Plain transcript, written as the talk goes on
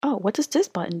Oh, what does this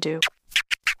button do?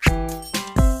 Okay,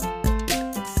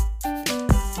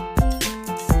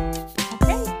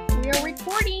 we are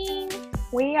recording.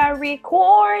 We are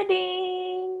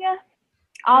recording.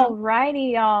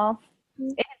 Alrighty, y'all.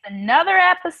 It's another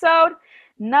episode,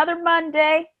 another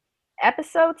Monday,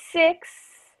 episode 6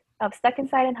 of Stuck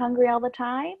Inside and Hungry All the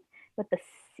Time with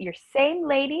your same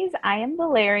ladies. I am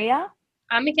Valeria.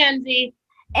 I'm Mackenzie.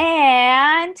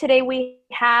 And today we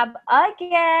have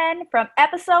again from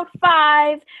episode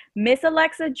 5, Miss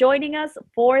Alexa joining us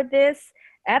for this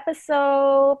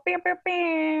episode.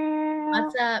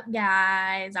 What's up,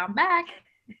 guys? I'm back.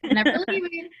 Never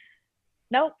leaving.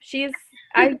 Nope, she's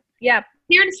here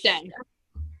to stay.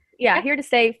 Yeah, here to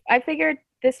stay. I figured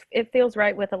it feels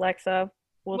right with Alexa.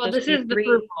 This is the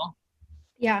throuple.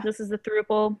 Yeah. This is the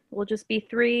throuple. We'll just be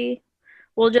 3.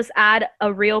 We'll just add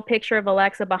a real picture of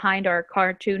Alexa behind our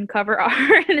cartoon cover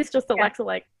art, and it's just Alexa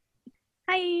like,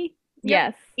 "Hi." Yep.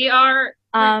 Yes. We are.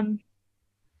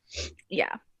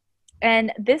 Yeah.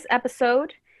 And this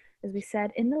episode, as we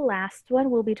said in the last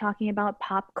one, we'll be talking about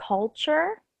pop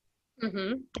culture,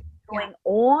 going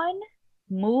on,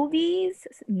 movies,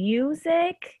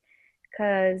 music,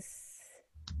 because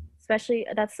especially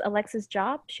that's Alexa's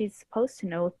job. She's supposed to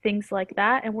know things like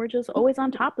that, and we're just always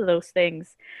on top of those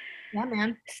things. Yeah,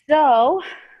 man. So,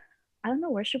 I don't know,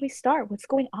 where should we start? What's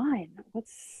going on? What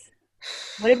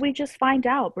did we just find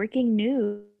out? Breaking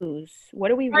news.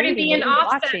 What are we reading? What are we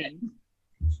watching?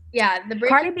 Yeah,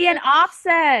 Cardi B and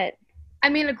Offset. I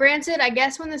mean, granted, I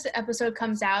guess when this episode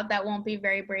comes out, that won't be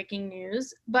very breaking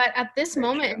news. But at this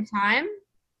moment in time,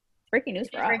 breaking news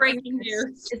for us.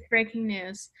 It's breaking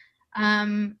news.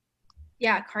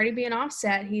 Yeah, Cardi B and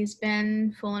Offset. He's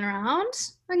been fooling around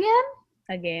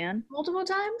again, multiple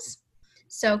times.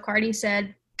 So Cardi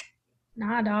said,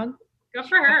 "Nah, dog. Go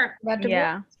for her."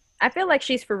 Yeah, I feel like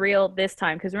she's for real this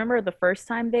time, because remember the first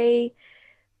time they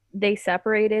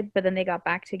separated, but then they got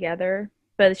back together.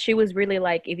 But she was really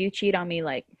like, if you cheat on me,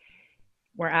 like,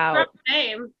 we're out.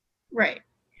 Same. Right.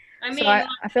 I mean, so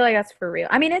I feel like that's for real.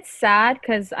 I mean, it's sad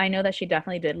because I know that she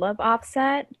definitely did love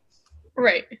Offset.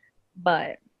 Right.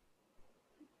 But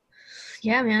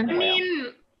yeah, man. I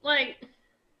mean, like,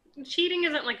 cheating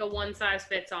isn't like a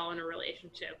one-size-fits-all in a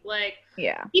relationship. Like,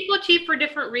 yeah, people cheat for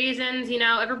different reasons. You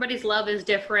know, everybody's love is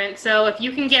different. So if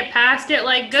you can get past it,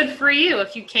 like, good for you.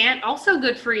 If you can't, also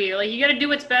good for you. Like, you got to do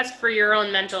what's best for your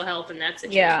own mental health in that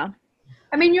situation. Yeah.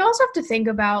 I mean, you also have to think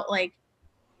about, like,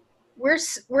 we're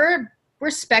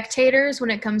spectators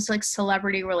when it comes to, like,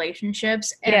 celebrity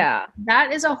relationships. And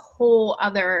that is a whole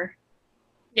other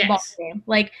ballgame.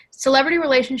 Like, celebrity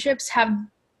relationships have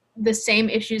the same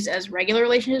issues as regular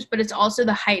relationships, but it's also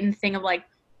the heightened thing of, like,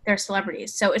 they're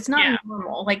celebrities. So it's not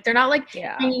normal. Like, they're not, like,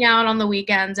 hanging out on the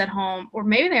weekends at home. Or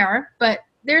maybe they are. But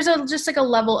there's just, like, a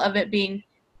level of it being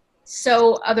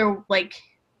so other, like,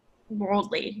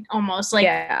 worldly almost. Like,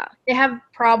 they have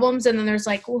problems, and then there's,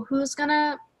 like, well, who's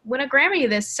gonna win a Grammy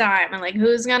this time? And, like,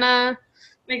 who's gonna...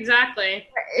 Exactly.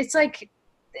 It's, like,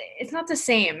 it's not the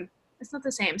same. It's not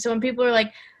the same. So when people are,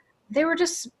 like, they were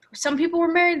just... Some people were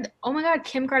married. Oh my God,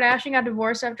 Kim Kardashian got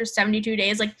divorced after 72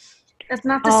 days. Like, that's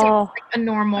not the same as, like, a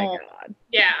normal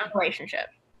relationship.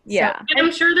 Yeah. So, and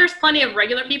I'm sure there's plenty of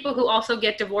regular people who also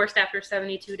get divorced after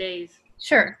 72 days.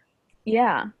 Sure.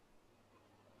 Yeah.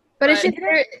 But it's just,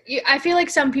 I feel like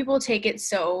some people take it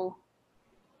so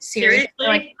seriously,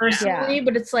 like, personally,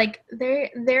 but it's like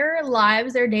their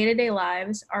lives, their day-to-day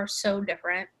lives are so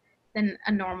different than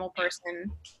a normal person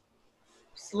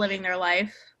just living their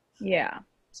life. Yeah.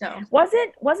 So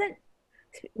wasn't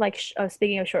like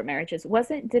speaking of short marriages,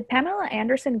 did Pamela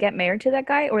Anderson get married to that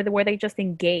guy, or were they just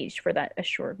engaged for a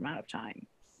short amount of time?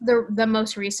 The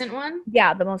most recent one?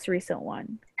 Yeah, the most recent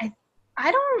one. I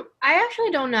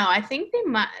actually don't know. I think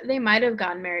they might have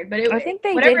gotten married, but I think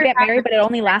they did get married, but it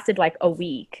only lasted like a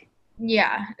week.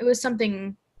 Yeah, it was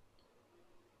something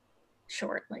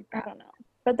short like that. I don't know.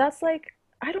 But that's like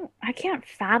I can't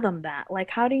fathom that. Like,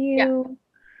 how do you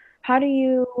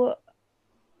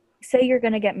say you're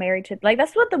gonna get married to, like,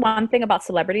 that's what the one thing about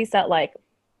celebrities that, like,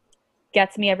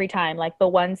 gets me every time, like, the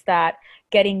ones that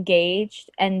get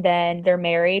engaged and then they're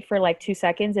married for like 2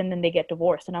 seconds and then they get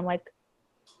divorced, and I'm like,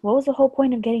 what was the whole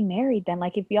point of getting married then?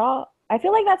 Like, I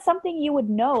feel like that's something you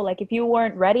would know, like, if you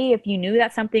weren't ready, if you knew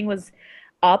that something was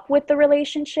up with the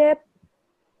relationship.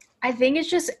 I think it's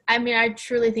just, I mean, I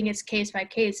truly think it's case by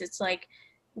case. It's like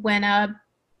when a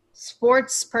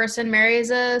sports person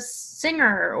marries a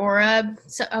singer, or a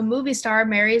movie star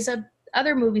marries a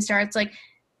other movie star. It's like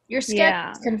your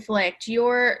schedules conflict,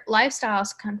 your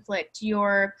lifestyles conflict,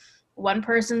 your one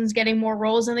person's getting more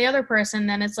roles than the other person,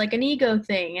 then it's like an ego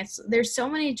thing. There's so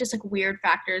many just like weird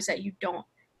factors that you don't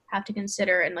have to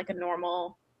consider in like a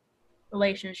normal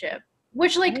relationship,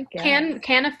 which like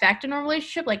can affect a normal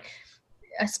relationship, like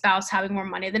a spouse having more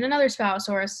money than another spouse,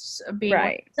 or being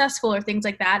more successful, or things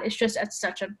like that. It's just at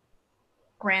such a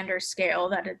grander scale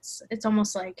that it's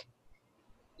almost like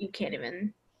you can't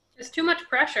even. It's too much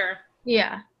pressure.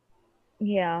 Yeah.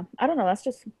 I don't know. That's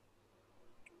just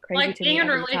crazy. Like, being in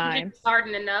a relationship is hard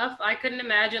enough. I couldn't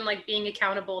imagine like being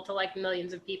accountable to like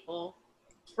millions of people.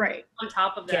 Right. On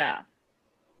top of that. Yeah.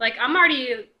 Like, I'm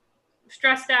already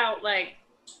stressed out. Like,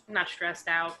 not stressed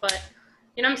out, but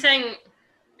you know what I'm saying?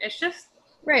 It's just.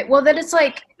 Right. Well, then it's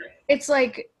like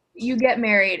you get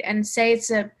married and say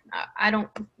it's I don't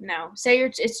know. Say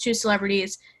it's two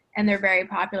celebrities and they're very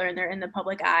popular and they're in the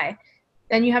public eye.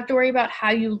 Then you have to worry about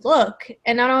how you look,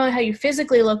 and not only how you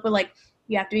physically look, but like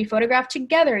you have to be photographed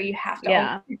together. You have to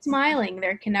always be smiling.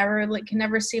 There can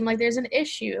never seem like there's an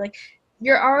issue. Like,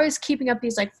 you're always keeping up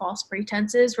these like false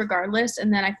pretenses regardless.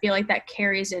 And then I feel like that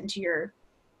carries into your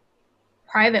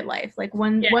private life. Like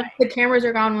once the cameras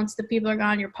are gone, once the people are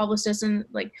gone, your publicist and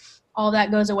like all that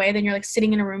goes away, then you're like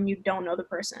sitting in a room, you don't know the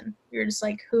person. You're just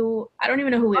like, I don't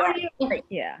even know who we are. Like,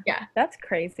 yeah. That's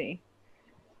crazy.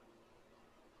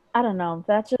 I don't know.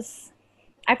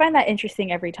 I find that interesting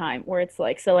every time, where it's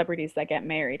like celebrities that get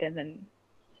married and then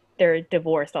they're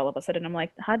divorced all of a sudden. I'm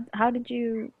like, how did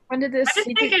you? When did this?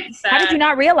 How did you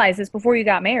not realize this before you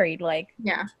got married? Like,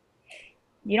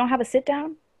 you don't have a sit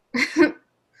down.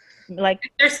 Like,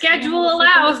 their schedule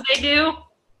allows, they do.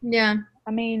 Yeah.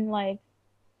 I mean, like,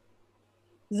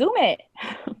 Zoom it.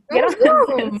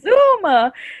 Zoom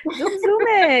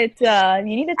it. You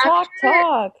need to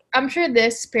talk. I'm sure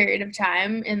this period of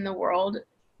time in the world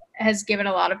has given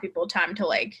a lot of people time to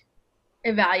like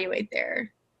evaluate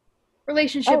their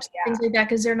relationships, things like that,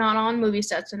 because they're not on movie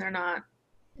sets and they're not.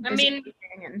 I mean,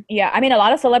 a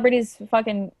lot of celebrities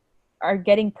fucking are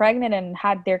getting pregnant and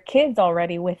had their kids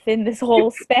already within this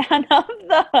whole span of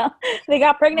they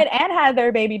got pregnant and had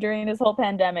their baby during this whole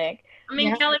pandemic. I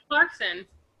mean, Kelly Clarkson.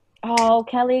 Oh,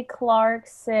 Kelly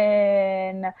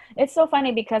Clarkson. It's so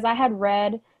funny because I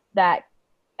read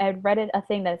a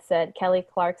thing that said Kelly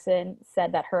Clarkson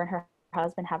said that her and her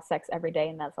husband have sex every day,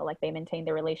 and that's how like they maintain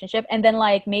their relationship. And then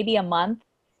like maybe a month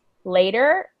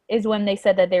later is when they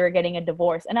said that they were getting a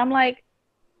divorce. And I'm like,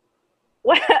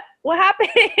 what happened?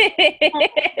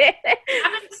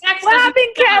 What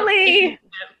happened, Kelly?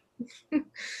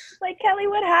 Like, Kelly,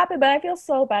 what happened? But I feel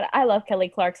so bad. I love Kelly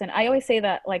Clarkson. I always say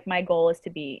that like my goal is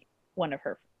to be one of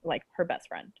her, like her best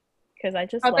friend, because I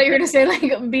just. I thought you were gonna say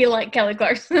like be like Kelly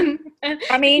Clarkson.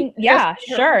 I mean, yeah,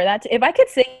 sure. That's if I could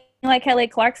sing like Kelly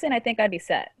Clarkson, I think I'd be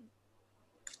set.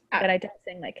 But I don't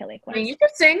sing like Kelly Clarkson. I mean, you could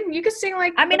sing. You could sing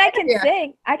like. I mean, I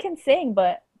can sing,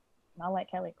 but not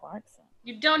like Kelly Clarkson.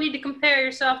 You don't need to compare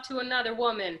yourself to another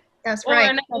woman. That's right.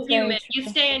 Or another human. You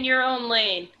stay in your own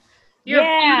lane. You're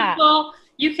beautiful.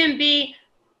 You can be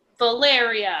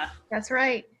Valeria. That's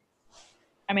right.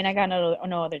 I mean, I got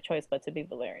no other choice but to be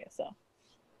Valeria, so.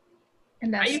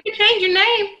 And you can change your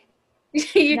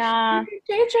name. Nah.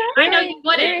 I know you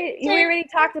wouldn't. We already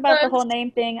talked about the whole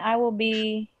name thing. I will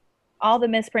be all the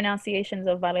mispronunciations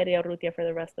of Valeria Urrutia for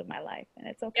the rest of my life, and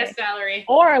it's okay. Yes, Valerie.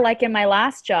 Or like in my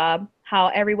last job, how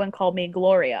everyone called me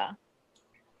Gloria.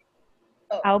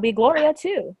 I'll be Gloria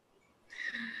too.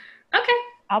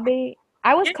 Okay.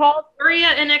 I was called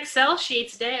Gloria in Excel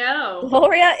sheets, Day-O.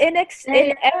 Gloria in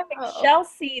Excel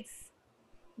sheets,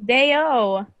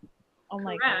 Day-O. Oh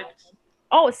my God.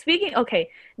 Oh, okay.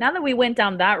 Now that we went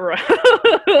down that road,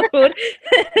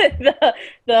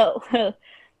 the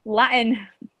Latin,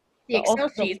 the Excel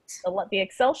sheets, the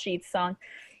Excel sheets song.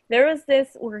 There was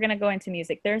this. We're gonna go into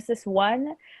music. There's this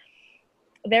one.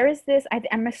 There is this.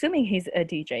 I'm assuming he's a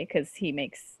DJ because he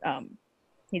makes.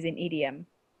 He's an EDM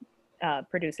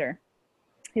producer.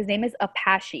 His name is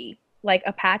Apache, like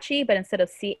Apache, but instead of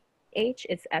CH,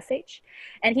 it's SH.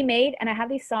 And I have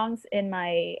these songs in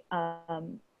my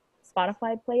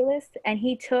Spotify playlist, and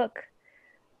he took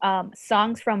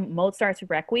songs from Mozart's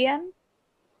Requiem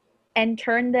and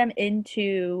turned them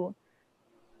into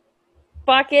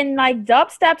fucking like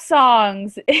dubstep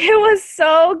songs. It was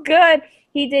so good.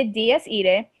 He did Dies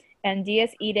Irae, and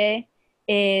Dies Irae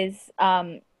is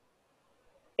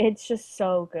it's just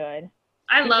so good.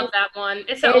 I love that one.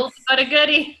 It's an oldie but a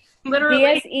goodie, literally.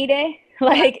 Dies Irae,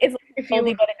 like it's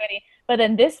oldie but a goodie. But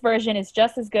then this version is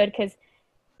just as good because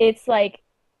it's like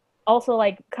also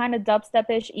like kind of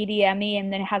dubstep-ish, EDM-y,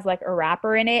 and then it has like a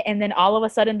rapper in it, and then all of a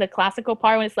sudden the classical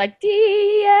part when it's like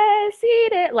Dies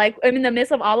Irae, like I'm in the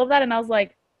midst of all of that, and I was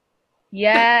like,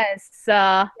 yes.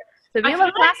 So if you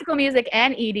love classical music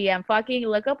and EDM, fucking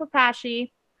look up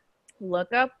Apache.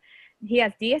 Look up. He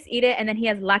has Dies Irae, and then he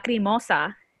has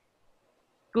Lacrimosa.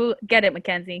 Get it,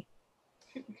 Mackenzie.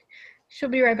 She'll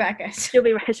be right back, guys. She'll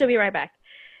be right back.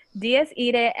 Diez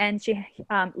Irae and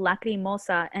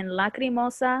Lacrimosa. And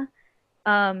Lacrimosa,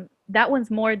 that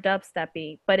one's more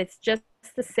dubsteppy, but it's just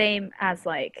the same as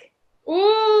like.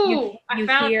 Ooh, I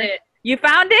found it. You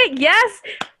found it? Yes,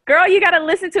 girl, you gotta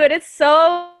listen to it. It's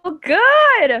so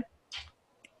good.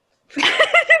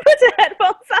 Put your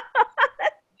headphones on.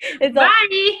 It's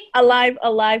a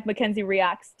live Mackenzie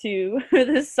reacts to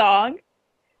this song.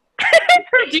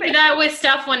 Do that with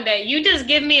stuff one day. You just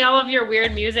give me all of your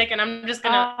weird music, and I'm just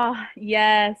gonna.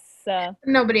 Yes.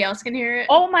 Nobody else can hear it.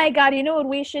 Oh my God! You know what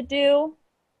we should do?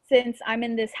 Since I'm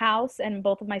in this house and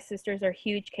both of my sisters are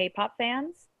huge K-pop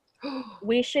fans,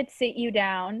 we should sit you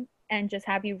down and just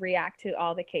have you react to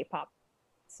all the K-pop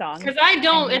songs. Because I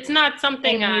don't. It's not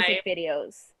something music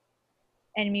videos.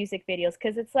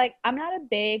 Because it's like I'm not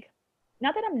that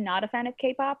I'm not a fan of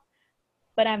K-pop,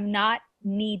 but I'm not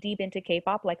knee deep into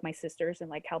K-pop like my sisters and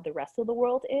like how the rest of the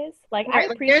world is. Like I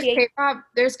appreciate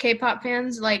there's K-pop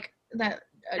fans like that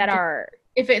are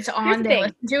if it's on they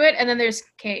listen to it, and then there's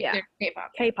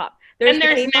K-pop. There's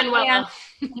Manuela.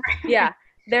 Yeah,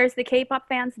 there's the K-pop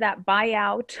fans that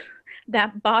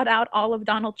bought out all of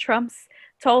Donald Trump's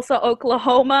Tulsa,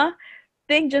 Oklahoma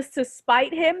thing just to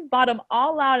spite him, bought them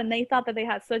all out, and they thought that they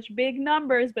had such big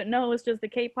numbers, but no, it's just the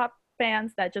K-pop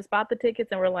fans that just bought the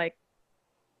tickets and were like,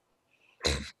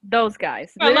 those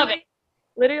guys. I love it.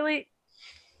 Literally,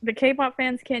 the K-pop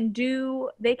fans can do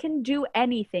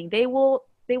anything. They will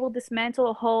dismantle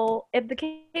a whole. If the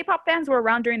K-pop fans were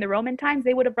around during the Roman times,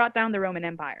 they would have brought down the Roman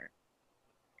Empire.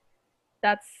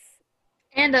 That's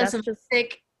some just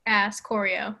sick ass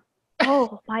choreo.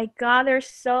 Oh my God, they're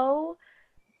so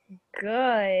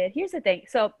good. Here's the thing.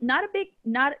 So not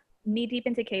knee deep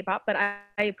into K-pop, but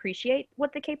I appreciate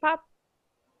what the K-pop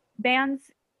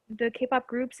bands, the K-pop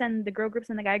groups and the girl groups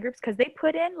and the guy groups, because they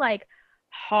put in like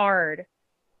hard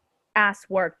ass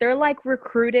work. They're like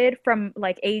recruited from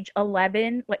like age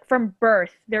 11, like from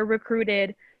birth. They're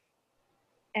recruited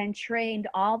and trained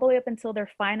all the way up until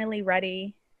they're finally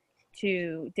ready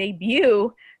to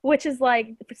debut, which is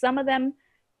like for some of them,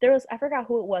 I forgot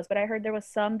who it was, but I heard there was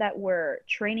some that were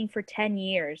training for 10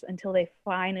 years until they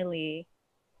finally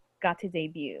got to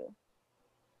debut.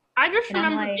 I just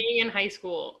remember being in high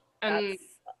school and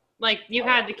like you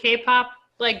had the K-pop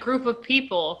like group of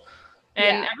people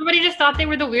and everybody just thought they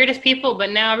were the weirdest people,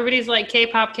 but now everybody's like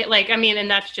K-pop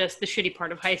and that's just the shitty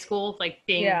part of high school, like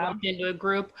being lumped into a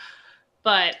group.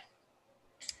 But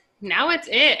now it's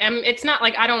it. It's not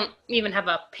like I don't even have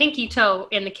a pinky toe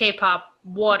in the K-pop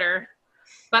water.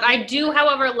 But I do,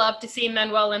 however, love to see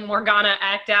Manuel and Morgana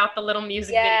act out the little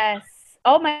music video. Yes.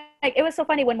 Oh my, it was so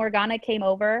funny when Morgana came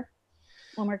over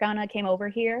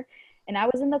here, and I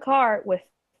was in the car with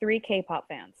 3 K-pop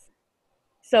fans.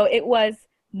 So it was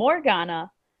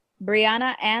Morgana,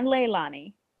 Brianna, and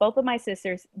Leilani, both of my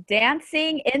sisters,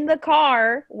 dancing in the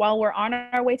car while we're on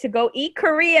our way to go eat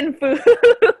Korean food.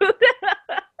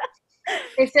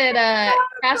 They said,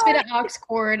 pass me the aux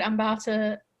cord, I'm about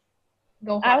to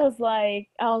go hard. I was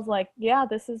like, yeah,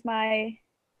 this is my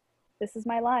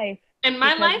life. And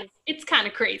my life, it's kind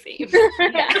of crazy.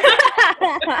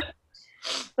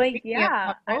 But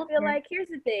yeah, I feel like here's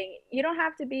the thing. You don't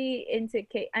have to be into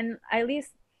K, and at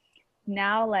least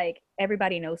now like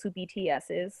everybody knows who BTS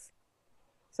is.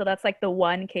 So that's like the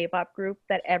one K-pop group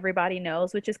that everybody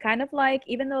knows, which is kind of like,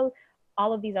 even though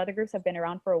all of these other groups have been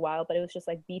around for a while, but it was just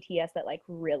like BTS that like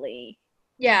really.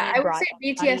 Yeah, I would say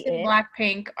BTS and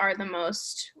Blackpink are the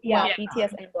most. Yeah,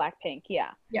 BTS and Blackpink,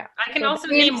 yeah. I can also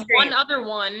name one other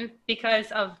one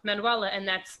because of Manuela, and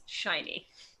that's SHINee.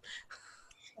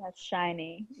 That's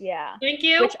SHINee, yeah. Thank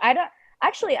you. Which I don't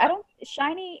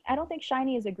think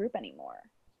SHINee is a group anymore.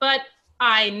 But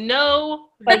I know.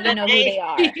 But you know who they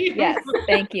are. Yes,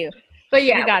 thank you. But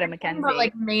yeah, you got it, Mackenzie. About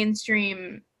like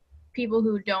mainstream people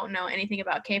who don't know anything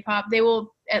about K-pop, they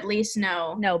will at least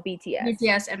know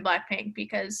BTS and Blackpink,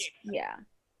 because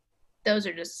those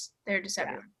are they're just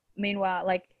everywhere. Meanwhile,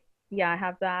 like I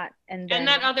have that, and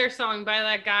that other song by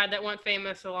that guy that went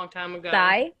famous a long time ago.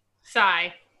 Psy.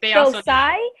 So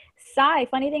Psy.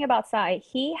 Funny thing about Psy,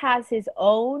 he has his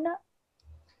own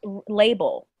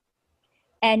label,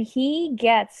 and he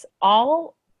gets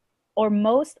all or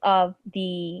most of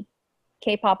the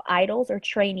K-pop idols or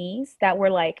trainees that were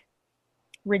like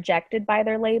rejected by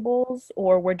their labels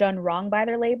or were done wrong by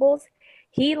their labels.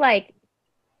 He's like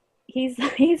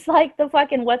the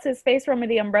fucking what's his face from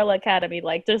the Umbrella Academy,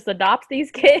 like just adopts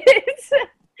these kids.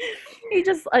 He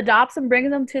just adopts them, brings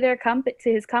them to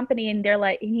his company, and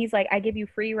he's like, I give you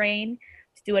free reign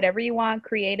to do whatever you want,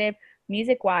 creative,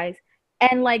 music wise.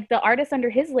 And like the artists under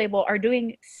his label are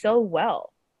doing so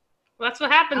well. Well, that's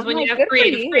what happens when you have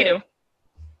creative freedom.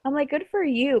 I'm like, good for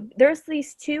you. There's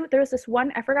this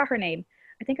one, I forgot her name.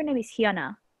 I think her name is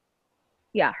Hyuna.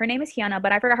 Yeah, her name is Hyuna,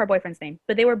 but I forgot her boyfriend's name.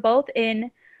 But they were both in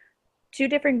 2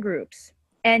 different groups.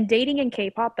 And dating in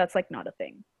K-pop, that's like not a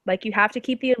thing. Like, you have to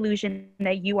keep the illusion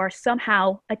that you are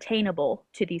somehow attainable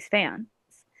to these fans.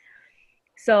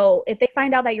 So if they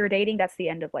find out that you're dating, that's the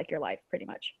end of like your life, pretty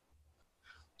much.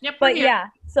 Yep. But yeah,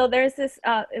 so there's this,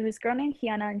 it was a girl named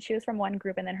Hyuna, and she was from one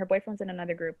group, and then her boyfriend was in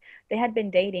another group. They had been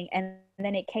dating, and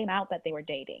then it came out that they were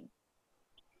dating.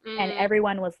 And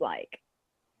everyone was like,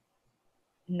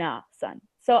 nah, son.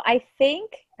 So I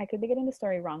think, I could be getting the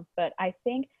story wrong, but I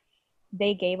think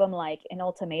they gave them like an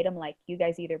ultimatum, like, you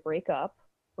guys either break up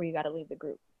or you got to leave the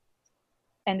group.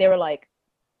 And they were like,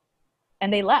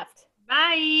 and they left.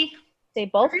 Bye. They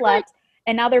both left.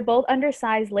 And now they're both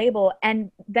undersized label,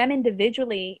 and them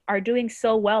individually are doing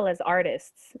so well as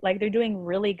artists. Like, they're doing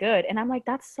really good. And I'm like,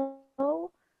 that's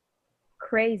so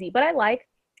crazy. But I like,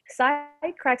 Psy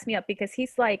cracks me up because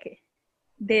he's like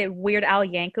the Weird Al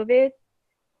Yankovic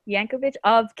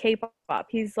of K-pop.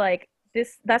 He's like,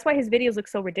 that's why his videos look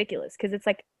so ridiculous, because it's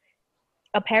like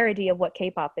a parody of what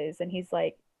K-pop is. And he's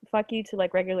like, fuck you to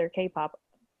like regular K-pop.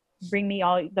 Bring me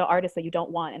all the artists that you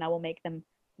don't want, and I will make them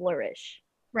flourish.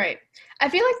 Right. I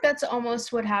feel like that's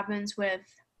almost what happens with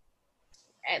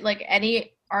like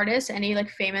any artist, any like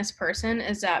famous person,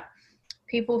 is that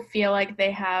people feel like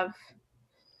they have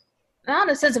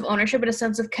not a sense of ownership, but a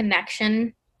sense of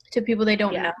connection to people they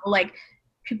don't know. Like,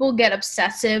 people get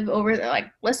obsessive over,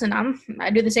 like, listen, I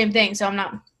do the same thing, so I'm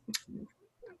not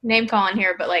name calling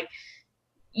here, but like,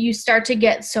 you start to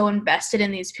get so invested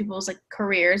in these people's like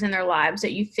careers and their lives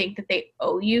that you think that they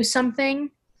owe you something,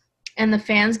 and the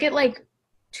fans get like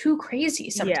too crazy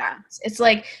sometimes. Yeah. It's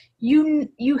like,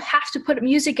 you have to put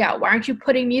music out. Why aren't you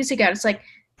putting music out? It's like,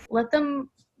 let them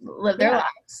live their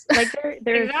lives. Like,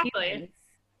 they're exactly humans.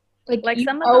 Like you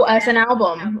owe us an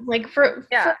album. Like, for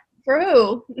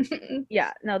who?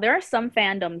 Yeah, no, there are some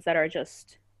fandoms that are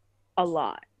just a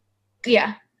lot.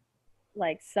 Yeah.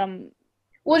 Like some,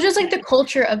 well, just like the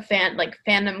culture of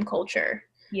fandom culture.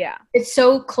 Yeah. It's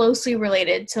so closely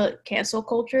related to cancel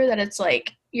culture that it's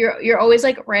like, you're always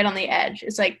like right on the edge.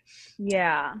 It's like,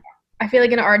 yeah, I feel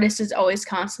like an artist is always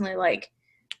constantly like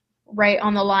right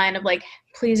on the line of like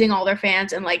pleasing all their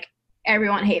fans and like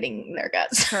everyone hating their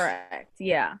guts. Correct.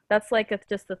 Yeah, that's like, it's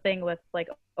just the thing with like,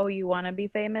 oh, you want to be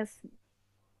famous?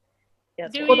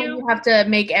 Yes. Well, then you have to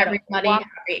make everybody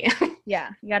happy.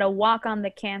 Yeah, you gotta walk on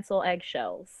the cancel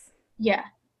eggshells. Yeah,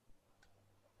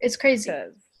 it's crazy.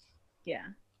 Yeah.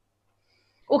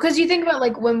 Well, because you think about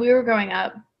like when we were growing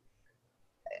up,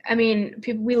 I mean,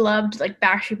 we loved like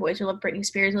Backstreet Boys, we loved Britney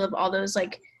Spears, we loved all those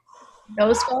like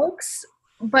those folks,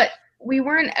 but we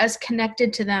weren't as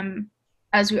connected to them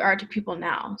as we are to people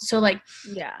now. So like,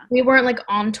 yeah, we weren't like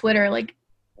on Twitter like,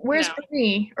 where's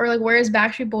Britney, or like, where's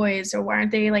Backstreet Boys, or why aren't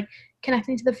they like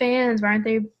connecting to the fans? Why aren't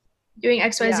they doing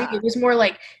XYZ? Yeah. It was more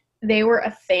like they were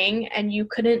a thing and you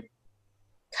couldn't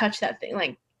touch that thing.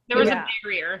 Like, there was a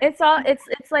barrier. It's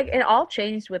like it all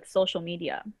changed with social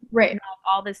media, right? You know,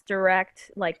 all this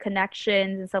direct like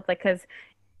connections and stuff, like, because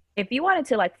if you wanted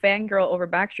to like fangirl over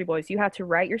Backstreet Boys, you had to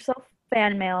write yourself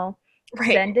fan mail,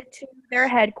 right, send it to their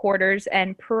headquarters,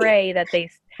 and pray that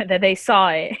they saw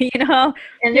it. You know,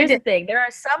 and here's the thing: there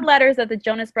are some letters that the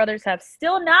Jonas Brothers have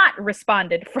still not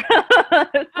responded from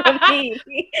me.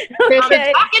 Okay.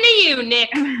 I'm talking to you, Nick.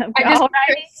 I just got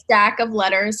a stack of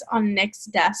letters on Nick's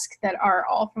desk that are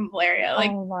all from Valeria.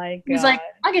 Like, oh my god, he's like,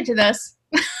 I'll get to this.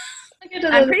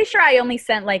 I'm pretty sure I only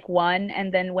sent like one,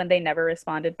 and then when they never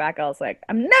responded back, I was like,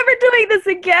 I'm never doing this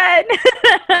again.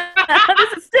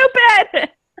 This is stupid.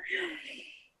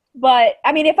 But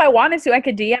I mean, if I wanted to, I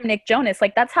could DM Nick Jonas.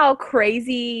 Like, that's how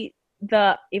crazy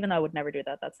even though I would never do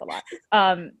that, that's a lot.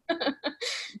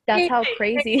 That's how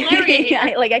crazy.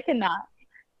 I cannot.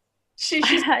 She's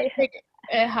like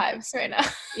hives right now.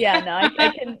 Yeah, no,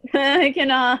 I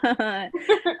cannot.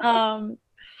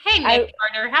 Hey, Nick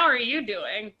Carter, how are you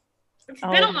doing? It's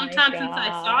been a long time since I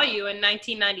saw you in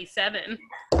 1997.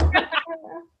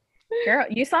 Girl,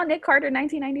 you saw Nick Carter in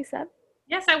 1997?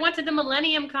 Yes, I went to the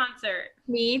Millennium concert.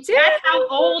 Me too. That's how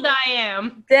old I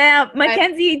am. Damn,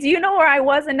 Mackenzie, do you know where I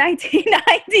was in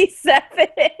 1997?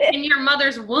 In your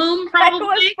mother's womb, probably?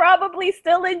 I was probably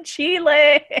still in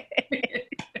Chile.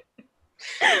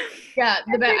 Yeah,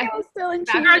 I was still in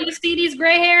Chile. Girl, you see these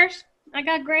gray hairs? I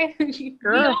got gray.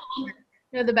 Girl.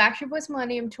 No, the Backstreet Boys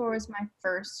Millennium Tour was my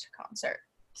first concert.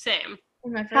 Same.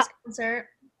 My first concert.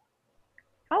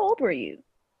 How old were you?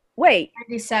 Wait.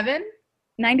 97?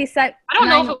 97. I don't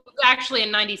know if it was actually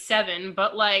in 97,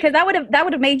 but like, because that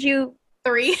would have made you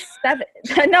 3. 7.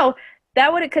 No,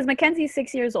 That would have, because Mackenzie's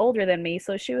 6 years older than me,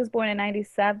 so she was born in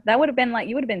 97. That would have been like,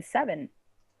 you would have been 7.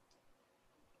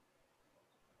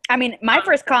 I mean, my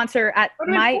first concert at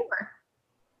my...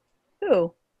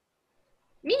 Who?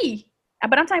 Me.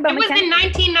 But I'm talking about Mackenzie. It was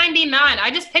in 1999.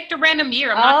 I just picked a random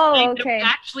year. I'm not saying okay. It was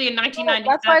actually in 1997.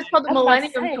 That's why it's called the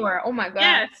Millennium Tour. Oh my god.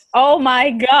 Yes. Oh my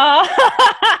god.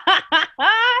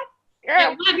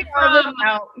 Girl,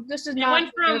 this is not.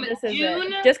 Went from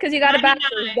June. Just because you got a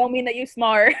bachelor's don't mean that you're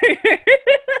smart.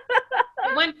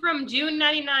 It went from June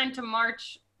 99 to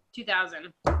March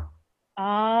 2000.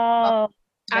 Oh.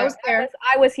 I was there.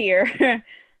 I was here.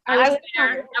 I was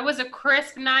there. I was a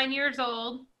crisp 9 years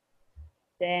old.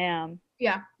 Damn.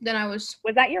 Yeah. Then I was.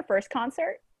 Was that your first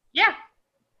concert? Yeah.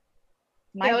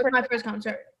 That was my first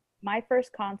concert. My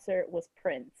first concert was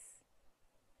Prince.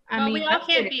 I mean, we all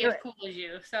can't be as cool as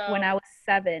you. So when I was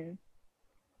 7,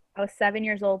 I was 7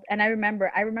 years old, and I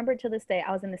remember to this day.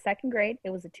 I was in the 2nd grade. It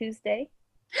was a Tuesday.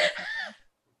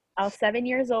 I was 7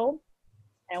 years old,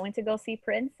 and I went to go see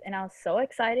Prince, and I was so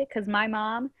excited because my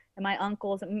mom and my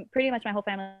uncles, and pretty much my whole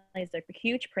family, is like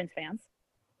huge Prince fans,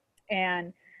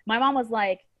 and my mom was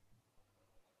like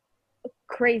a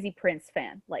crazy Prince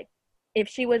fan. Like, if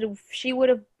she would have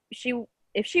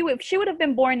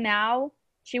been born now,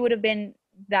 she would have been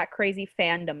that crazy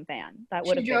fandom fan. That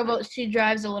would have. She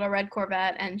drives a little red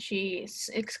Corvette, and she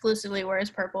exclusively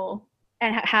wears purple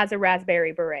and has a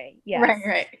raspberry beret. Yes,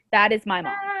 right. That is my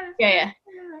mom. Yeah.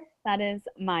 That is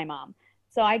my mom.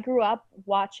 So I grew up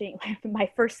watching. My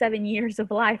first 7 years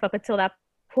of life up until that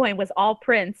point was all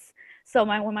Prince. So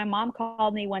when my mom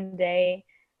called me one day,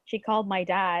 she called my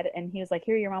dad, and he was like,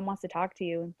 "Here, your mom wants to talk to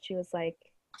you." And she was like,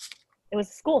 it was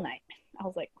a school night. I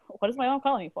was like, "What is my mom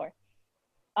calling me for?"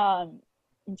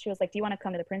 And she was like, "Do you want to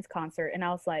come to the Prince concert?" And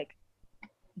I was like,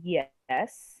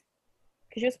 "Yes,"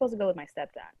 because you were supposed to go with my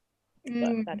stepdad,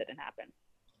 but that didn't happen.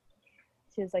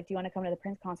 She was like, "Do you want to come to the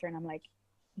Prince concert?" And I'm like,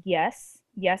 yes,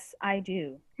 I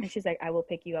do. And she's like, "I will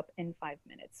pick you up in 5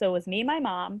 minutes." So it was me, my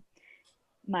mom,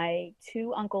 my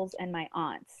 2 uncles, and my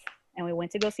aunts, and we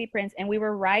went to go see Prince. And we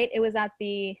were right. It was at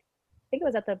I think it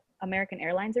was at the American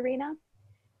Airlines Arena.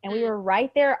 And we were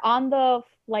right there on the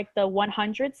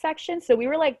 100 section. So we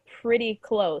were like pretty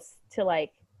close to and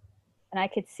I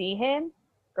could see him.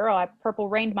 Girl, I purple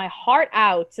rained my heart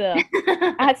out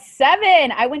at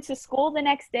 7. I went to school the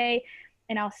next day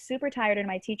and I was super tired, and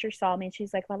my teacher saw me and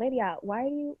she's like, "Valeria, why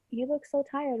you look so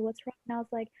tired? What's wrong?" And I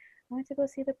was like, "I went to go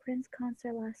see the Prince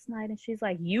concert last night." And she's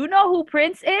like, "You know who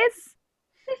Prince is?"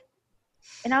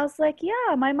 And I was like,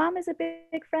 "Yeah, my mom is a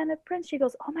big fan of Prince." She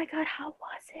goes, "Oh my God, how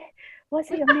was it?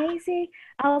 Was it amazing?"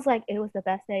 I was like, "It was the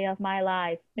best day of my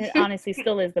life." It honestly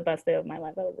still is the best day of my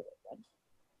life. That was a good one.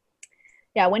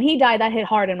 Yeah, when he died, that hit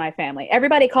hard in my family.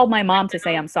 Everybody called my mom to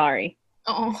say I'm sorry.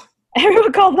 Oh.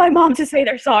 Everyone called my mom to say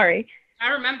they're sorry. I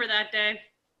remember that day.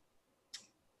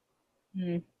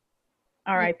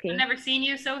 R.I.P. I've never seen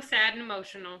you so sad and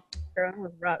emotional. Girl, it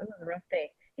was rough. It was a rough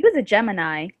day. He was a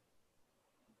Gemini.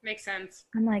 Makes sense.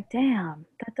 I'm like, damn,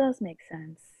 that does make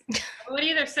sense. I would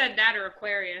either said that or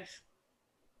Aquarius.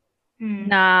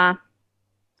 Nah.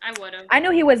 I would have. I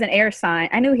knew he was an air sign.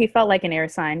 I knew he felt like an air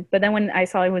sign. But then when I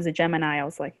saw he was a Gemini, I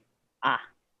was like,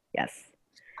 yes.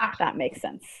 That makes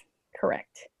sense.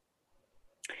 Correct.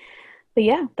 But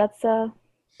yeah, that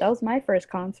was my first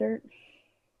concert.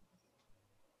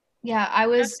 Yeah,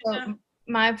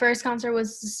 my first concert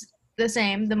was the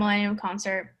same, the Millennium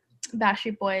concert,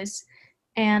 Backstreet Boys.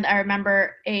 And I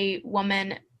remember a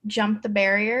woman jumped the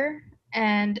barrier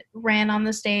and ran on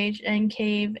the stage and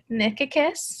gave Nick a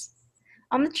kiss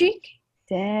on the cheek.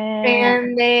 Damn.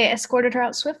 And they escorted her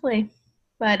out swiftly.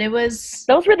 But those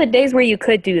were the days where you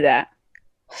could do that.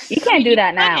 You can't do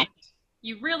that now.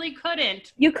 You really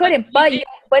couldn't. You couldn't, but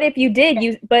if you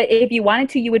did, but if you wanted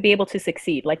to, you would be able to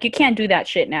succeed. Like, you can't do that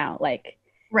shit now. Like,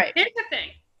 right. Here's the thing.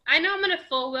 I know I'm gonna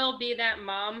full well be that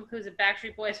mom who's a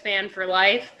Backstreet Boys fan for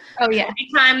life. Oh yeah.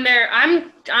 Anytime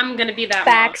I'm gonna be that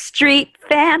Backstreet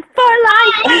fan for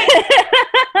life.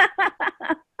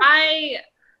 I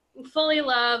fully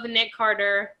love Nick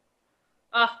Carter,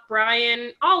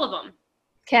 Brian, all of them.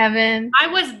 Kevin. I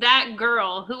was that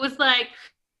girl who was like,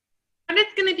 "I'm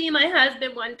just gonna be my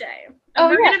husband one day.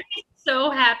 We're gonna be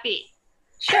so happy."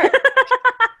 Sure.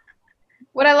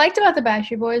 What I liked about the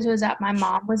Backstreet Boys was that my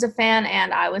mom was a fan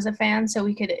and I was a fan, so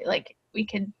we could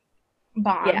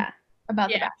bond about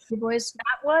the Backstreet Boys.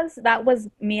 That was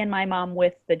me and my mom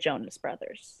with the Jonas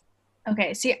Brothers.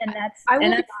 Okay, see, I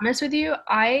will be honest with you,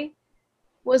 I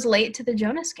was late to the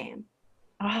Jonas game.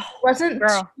 Oh, wasn't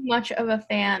too much of a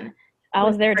fan. I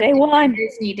was there day one.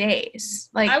 Disney days.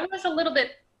 Like, I was a little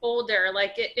bit older.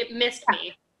 Like, it missed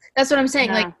me. That's what I'm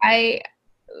saying. Like,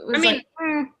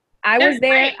 I was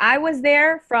there. Great. I was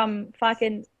there from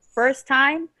fucking first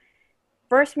time.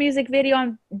 First music video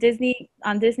on Disney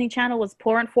Channel was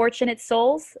Poor Unfortunate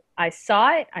Souls. I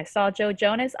saw it. I saw Joe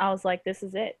Jonas. I was like, this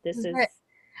is it. This is it.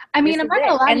 I mean, I'm not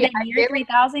gonna lie. And then Year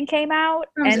 3000 came out,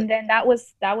 and then that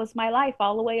was my life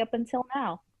all the way up until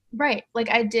now. Right. Like,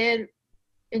 I did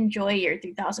enjoy Year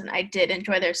 3000. I did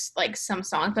enjoy their like some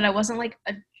songs, but I wasn't like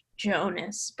a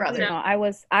Jonas brother. No, I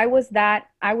was that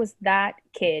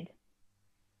kid.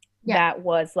 Yeah. That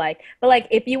was like, but like,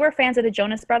 if you were fans of the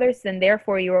Jonas Brothers, then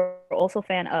therefore you were also a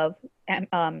fan of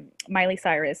Miley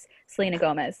Cyrus, Selena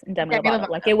Gomez, and Demi Lovato.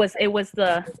 Like, it was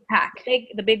the pack,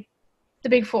 the big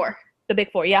four. The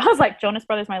big four. Yeah, I was like Jonas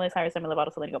Brothers, Miley Cyrus, Demi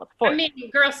Lovato, Selena Gomez. Four. I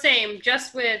mean, girl, same.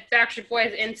 Just with Backstreet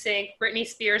Boys, NSYNC, Britney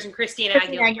Spears, and Christina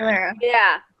Aguilera.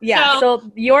 Yeah.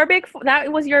 So your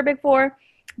that was your big four.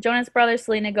 Jonas Brothers,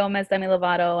 Selena Gomez, Demi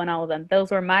Lovato, and all of them. Those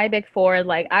were my big four.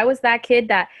 Like, I was that kid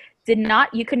that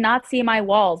you could not see my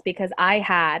walls because I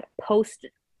had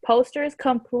posters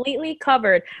completely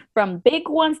covered, from big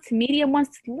ones to medium ones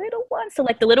to little ones. So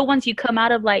like the little ones you cut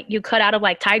out of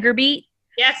like Tiger Beat.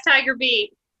 Yes, Tiger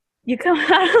Beat. You come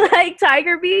out of like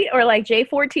Tiger Beat or like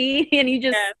J14 and you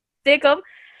just stick them.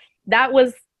 I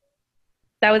went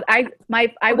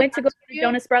to go see the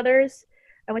Jonas Brothers.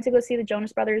 I went to go see the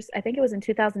Jonas Brothers. I think it was in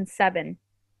 2007.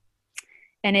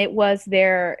 And it was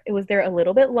their a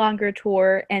little bit longer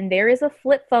tour, and there is a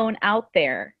flip phone out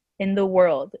there in the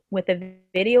world with a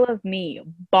video of me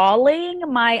bawling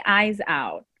my eyes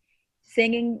out,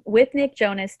 singing with Nick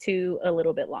Jonas to A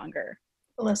Little Bit Longer.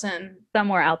 Listen,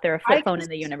 somewhere out there, a flip phone in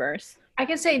the universe. I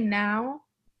can say now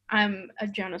I'm a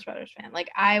Jonas Brothers fan.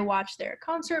 Like, I watch their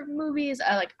concert movies.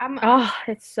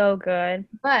 It's so good.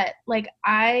 But like,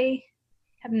 I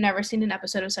have never seen an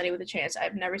episode of Sunny with a Chance.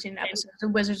 I've never seen an episode of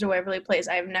Wizards of Waverly Place.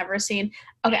 I've never seen.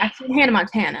 Okay, I've seen Hannah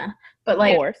Montana, but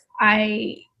like,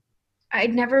 I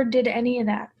never did any of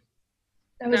that.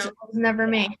 That was never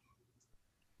me.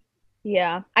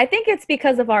 Yeah, I think it's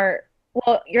because of our.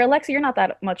 Well, Alexa, you're not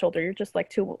that much older. You're just like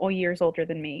 2 years older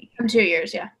than me. I'm 2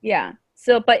 years, yeah. Yeah.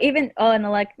 So, but even and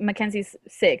like Mackenzie's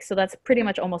 6, so that's pretty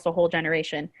much almost a whole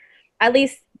generation, at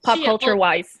least pop culture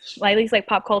wise. At least like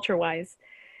pop culture wise.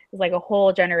 It's like a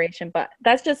whole generation, but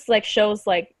that's just like shows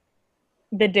like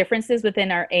the differences within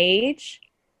our age.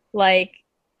 Like,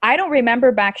 I don't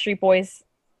remember Backstreet Boys,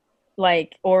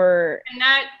 like, or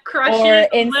that crushes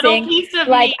a little piece of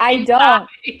like,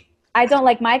 me I don't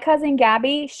like my cousin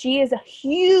Gabby. She is a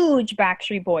huge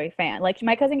Backstreet Boy fan. Like,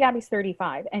 my cousin Gabby's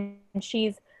 35, and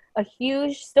she's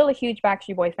still a huge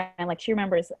Backstreet Boy fan. Like, she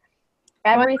remembers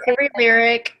every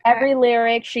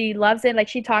lyric. She loves it. Like,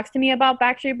 she talks to me about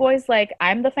Backstreet Boys like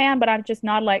I'm the fan, but I'm just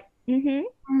not like And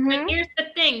here's the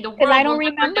thing, the world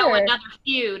will never know another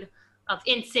feud of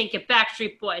NSYNC and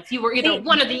Backstreet Boys. You were either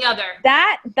one or the other.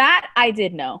 That I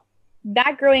did know.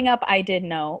 That growing up, I did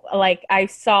know. Like, I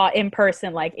saw in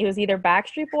person, like, it was either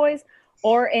Backstreet Boys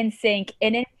or NSYNC.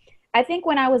 And I think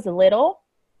when I was little,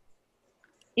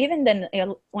 even then,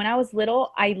 when I was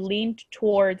little, I leaned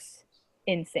towards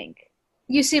NSYNC.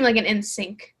 You seem like an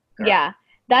NSYNC girl. Yeah.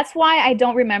 That's why I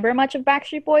don't remember much of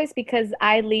Backstreet Boys, because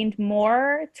I leaned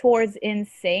more towards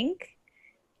NSYNC.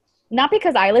 Not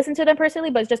because I listened to them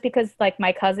personally, but just because like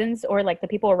my cousins or like the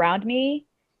people around me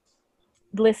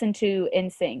listen to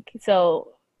NSYNC.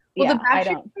 So the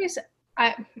Backstreet Boys,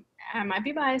 I might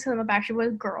be biased because I'm a Backstreet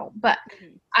Boys girl, but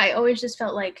I always just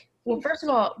felt like, well, first of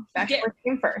all, Backstreet Boys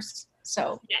came first,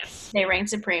 so they reigned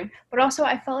supreme. But also,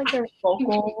 I felt like their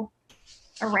vocal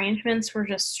arrangements were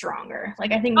just stronger.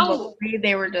 Like, I think vocally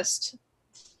they were just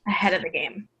ahead of the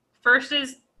game. First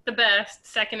is the best,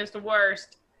 second is the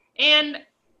worst, and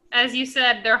as you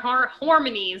said, their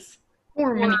harmonies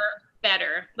were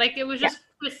better. Like, it was just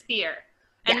crispier.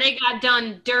 And they got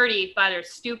done dirty by their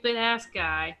stupid ass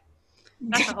guy.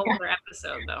 That's a whole other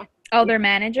episode, though. Oh, their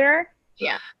manager?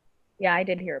 Yeah. Yeah, I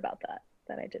did hear about that.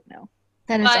 That I did know.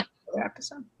 That is a whole other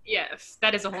episode. Yes,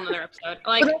 that is a whole other episode.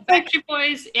 Like, Backstreet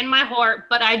Boys in my heart,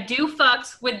 but I do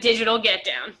fucks with Digital Get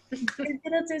Down.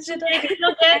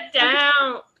 Digital Get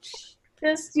Down.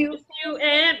 Just you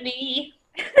and me.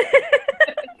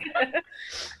 It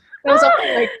was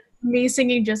also like me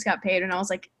singing Just Got Paid when I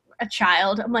was like a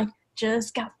child. I'm like,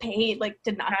 just got paid, like,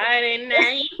 did not Friday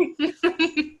night.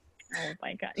 Oh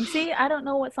my god. You see, I don't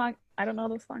know what song. I don't know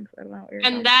those songs. I don't know what you're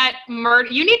and that murder,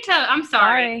 you need to, I'm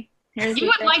sorry. You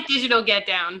would like Digital Get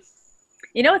Down.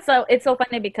 You know, it's so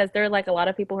funny because there are like a lot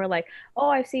of people who are like, oh,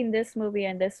 I've seen this movie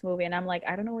and this movie, and I'm like,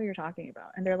 I don't know what you're talking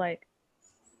about. And they're like,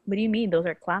 what do you mean? Those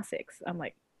are classics. I'm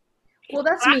like, well,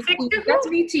 that's me. That's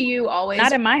me to you always.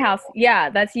 Not in my house. Yeah,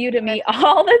 that's you to me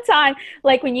all the time.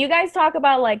 Like, when you guys talk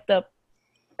about like the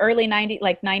early 90s,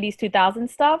 like 90s, 2000s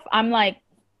stuff, I'm like,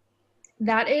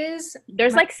 that is.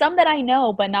 There's like some that I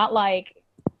know, but not like,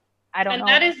 I don't know. And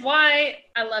that is why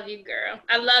I love you, girl.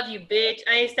 I love you, bitch.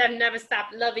 I ain't never stop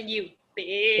loving you,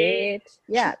 bitch.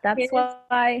 Yeah,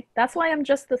 that's why I'm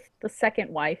just the second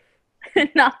wife,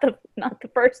 not the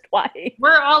first wife.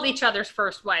 We're all each other's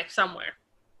first wife somewhere.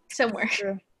 Somewhere.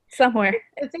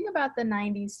 The thing about the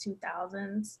 90s,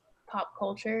 2000s pop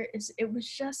culture is it was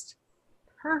just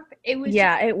perfect. It was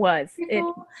it was.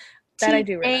 That I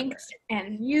do remember.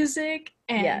 And music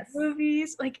and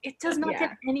movies, like it does not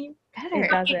get any better. It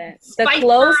doesn't.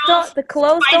 The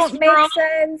clothes don't make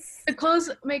sense. The clothes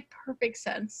make perfect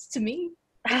sense to me.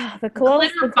 The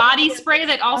clothes, glitter body spray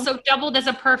that also doubled as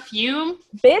a perfume.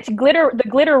 Bitch, the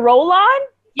glitter roll-on.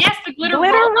 Yes, the glitter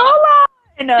roll-on.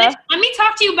 Bitch, let me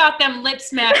talk to you about them lip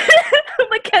smackers.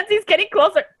 Mackenzie's getting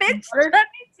closer. Bitch, let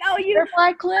me tell you.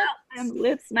 Butterfly clips. Them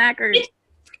lip smackers.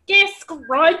 Get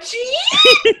scrunchy.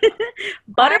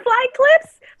 Butterfly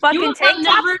clips. Fucking you will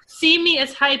never see me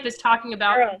as hype as talking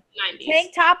about the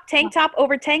 90s. Tank top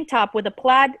over tank top with a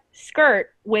plaid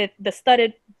skirt with the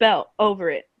studded belt over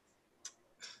it.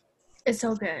 It's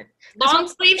so good. Long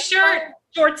sleeve shirt,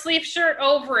 short sleeve shirt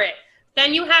over it.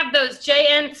 Then you have those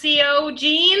JNCO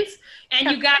jeans, and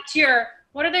you got your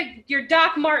your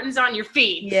Doc Martens on your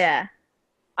feet. Yeah.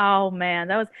 Oh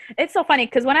man, it's so funny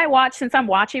because since I'm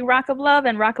watching Rock of Love,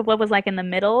 and Rock of Love was like in the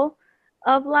middle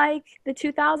of like the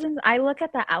 2000s, I look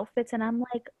at the outfits and I'm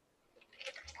like,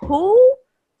 who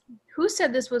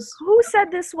said this was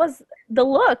the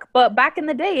look? But back in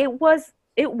the day, it was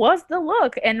the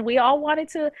look, and we all wanted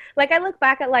to, like, I look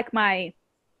back at like my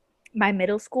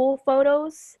middle school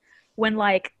photos when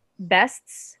like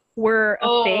vests were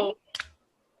a thing,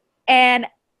 and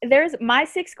there's my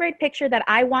 6th grade picture that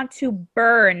I want to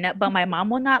burn, but my mom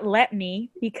will not let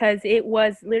me because it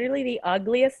was literally the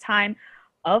ugliest time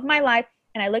of my life.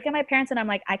 And I look at my parents and I'm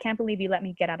like, I can't believe you let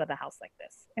me get out of the house like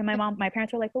this. And my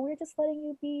parents were like, but we're just letting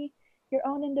you be your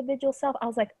own individual self. I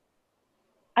was like,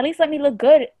 at least let me look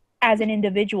good as an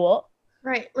individual.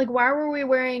 Right. Like, why were we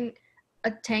wearing a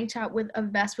tank top with a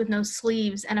vest with no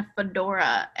sleeves and a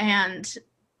fedora? And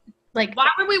like, why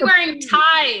were we wearing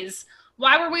ties?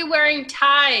 Why were we wearing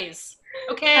ties?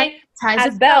 Okay? Ties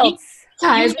as belts.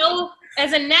 Ties. You know,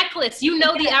 as a necklace. You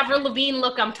know the Avril Lavigne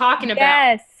look I'm talking about.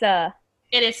 Yes.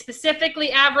 It is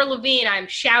specifically Avril Lavigne. I'm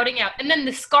shouting out. And then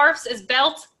the scarves as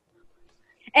belts.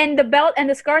 And the belt and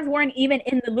the scarves weren't even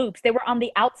in the loops. They were on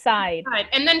the outside. Right.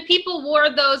 And then people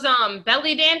wore those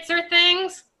belly dancer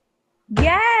things.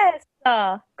 Yes.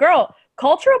 Girl,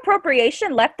 cultural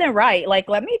appropriation left and right. Like,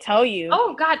 let me tell you.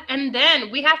 Oh, God. And then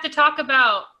we have to talk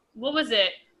about, what was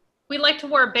it? We like to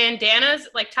wear bandanas,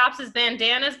 like tops as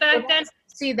bandanas back then.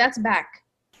 See, that's back.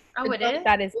 Oh, it is?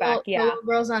 That is back, yeah. The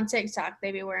girls on TikTok,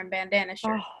 they be wearing bandana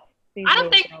shirts. I don't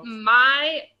think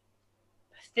my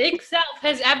thick self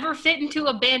has ever fit into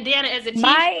a bandana as a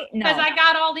t-shirt because I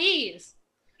got all these.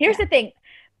 Here's the thing.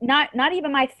 Not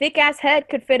even my thick ass head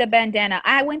could fit a bandana.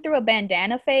 I went through a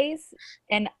bandana phase,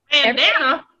 and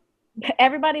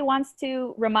everybody wants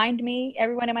to remind me,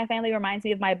 everyone in my family reminds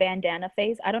me of my bandana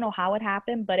phase. I don't know how it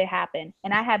happened, but it happened.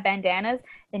 And I had bandanas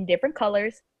in different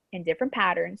colors, in different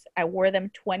patterns. I wore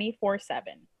them 24/7.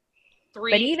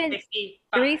 But even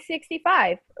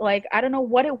 365, like, I don't know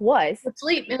what it was.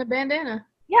 Sleep in a bandana.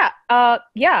 Yeah,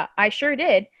 I sure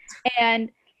did.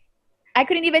 And I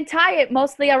couldn't even tie it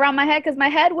mostly around my head because my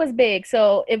head was big.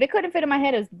 So if it couldn't fit in my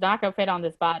head, it's not going to fit on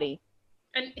this body.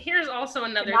 And here's also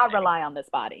another thing. Rely on this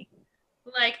body.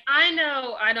 Like, I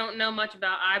know I don't know much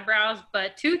about eyebrows,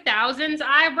 but 2000s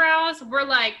eyebrows were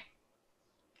like,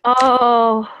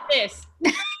 this.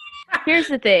 Here's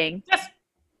the thing.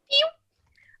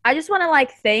 I just want to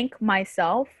like thank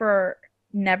myself for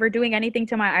never doing anything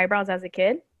to my eyebrows as a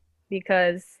kid,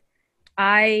 because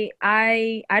I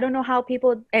don't know how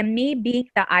people, and me being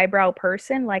the eyebrow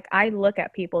person, like, I look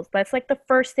at people's, that's like the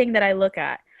first thing that I look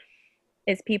at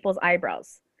is people's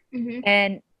eyebrows.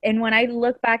 Mm-hmm. And when I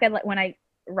look back at, like, when I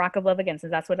Rock of Love again,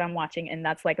 since that's what I'm watching, and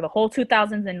that's like the whole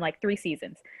 2000s in like 3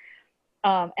 seasons.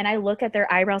 And I look at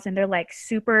their eyebrows and they're like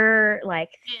super like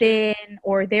thin,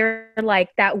 or they're like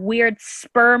that weird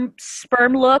sperm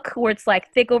look where it's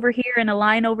like thick over here and a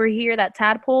line over here, that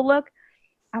tadpole look.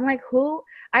 I'm like, who?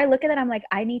 I look at that, I'm like,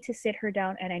 I need to sit her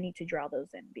down and I need to draw those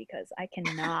in, because I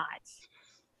cannot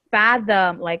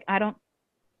fathom, like, I don't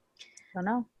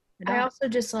know. I also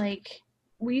just like,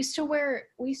 we used to wear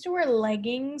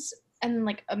leggings and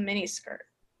like a mini skirt.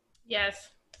 Yes.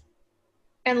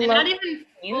 And not even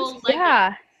full leggings.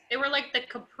 Yeah. They were like the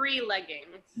capri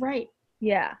leggings. Right.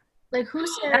 Yeah. Like, who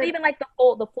said? Not even like the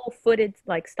full footed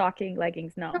like stocking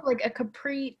leggings. No. Like a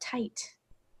capri tight.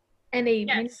 And a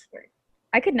miniskirt.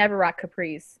 I could never rock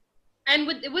capris. And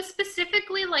it was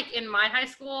specifically like in my high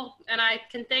school, and I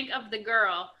can think of the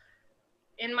girl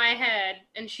in my head,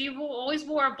 and she always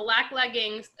wore black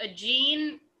leggings, a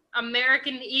jean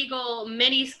American Eagle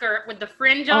mini skirt with the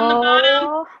fringe on the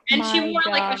bottom, and she wore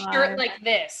like a shirt like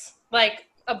this, like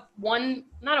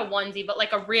not a onesie, but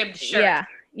like a ribbed shirt.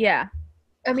 Yeah.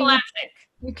 I mean, classic.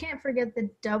 You can't forget the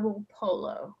double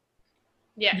polo.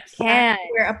 Yes. You can't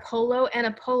wear a polo and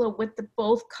a polo with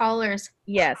both collars.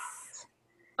 Yes.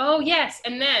 Oh, yes.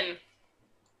 And then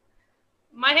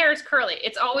my hair is curly.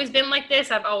 It's always been like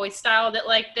this. I've always styled it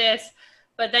like this.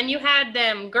 But then you had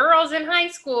them girls in high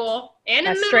school and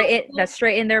in middle school that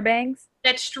straightened their bangs?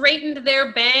 That straightened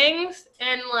their bangs.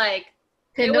 And, like,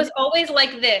 it was always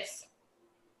like this.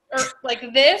 Or like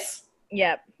this.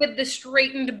 Yep. With the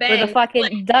straightened bang. With a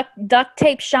fucking duct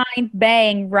tape shine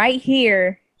bang right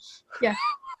here. Yeah.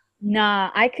 Nah,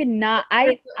 I could not.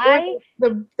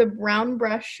 The brown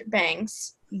brush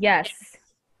bangs. Yes.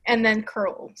 And then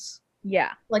curls.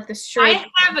 Yeah. Like the straight. I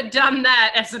haven't done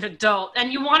that as an adult.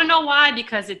 And you want to know why?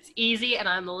 Because it's easy and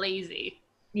I'm lazy.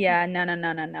 Yeah,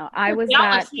 no. I was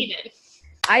that.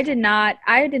 I did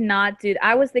not do.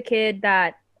 I was the kid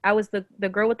that, I was the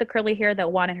girl with the curly hair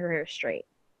that wanted her hair straight.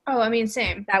 Oh, I mean,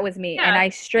 same. That was me. Yeah. And I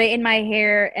straightened my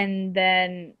hair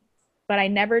but I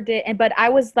never did. But I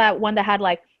was that one that had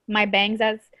like, my bangs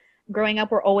as growing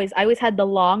up I always had the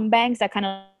long bangs that kind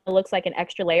of looks like an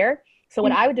extra layer. So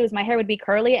what I would do is my hair would be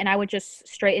curly and I would just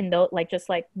straighten those, like just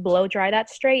like blow dry that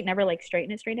straight, never like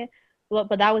straighten it.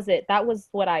 But that was it. That was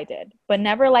what I did. But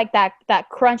never like that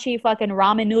crunchy fucking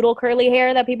ramen noodle curly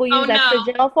hair that people use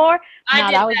extra gel for.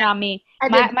 No, that was not me.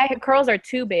 My curls are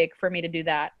too big for me to do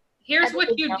that. Here's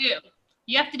what you do.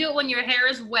 You have to do it when your hair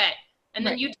is wet. And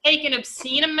then you take an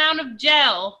obscene amount of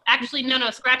gel. Actually, no,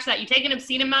 scratch that. You take an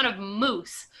obscene amount of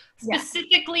mousse,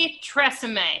 specifically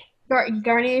Tresemme.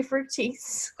 Garnier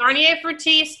Fructis. Garnier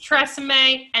Fructis,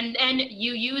 Tresemme, and then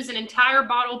you use an entire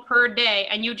bottle per day,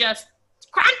 and you just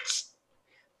crunch.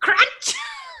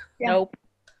 Nope.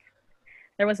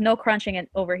 There was no crunching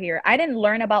over here. I didn't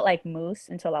learn about like mousse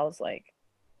until I was like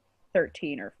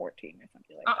 13 or 14 or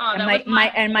something like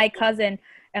that. And my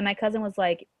cousin was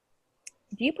like,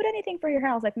 do you put anything for your hair?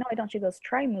 I was like, no, I don't. She goes,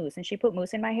 try mousse. And she put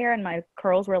mousse in my hair and my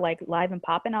curls were like live and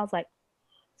popping. I was like,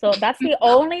 so that's the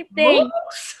only thing.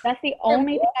 That's the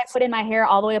only thing I put in my hair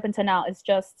all the way up until now. It's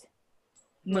just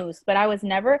mousse. But I was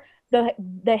never, the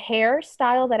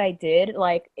hairstyle that I did,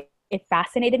 like it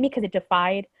fascinated me because it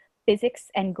defied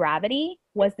physics and gravity,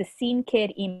 was the Scene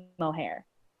Kid emo hair.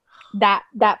 That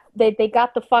they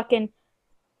got the fucking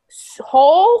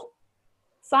whole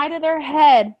side of their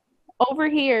head over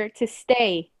here to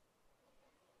stay,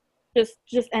 just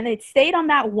and it stayed on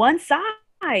that one side.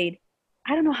 I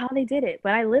don't know how they did it,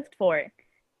 but I lived for it.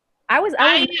 I was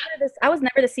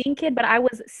never the Scene Kid, but I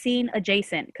was Scene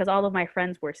adjacent because all of my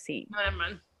friends were Scene.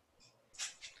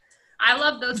 I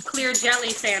love those clear jelly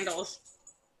sandals.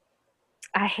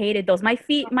 I hated those.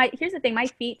 Here's the thing, my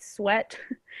feet sweat,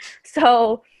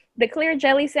 so the clear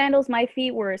jelly sandals, my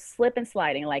feet were slip and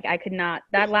sliding. Like I could not.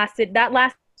 That lasted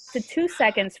 2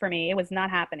 seconds for me. It was not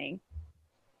happening.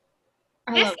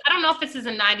 I don't know if this is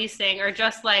a 90s thing or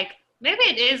just like, maybe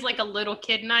it is like a little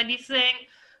kid 90s thing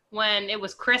when it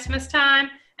was Christmas time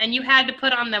and you had to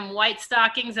put on them white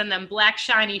stockings and them black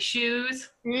shiny shoes.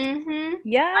 Mm-hmm.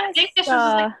 Yes. I think this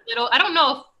was like little, I don't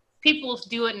know if people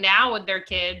do it now with their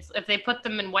kids, if they put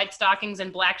them in white stockings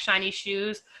and black shiny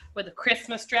shoes with a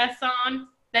Christmas dress on.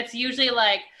 That's usually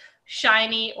like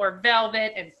shiny or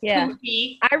velvet and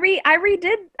poofy. I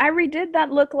redid that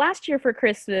look last year for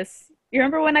Christmas. You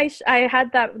remember when I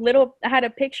had I had a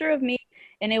picture of me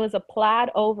and it was a plaid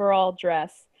overall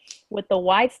dress with the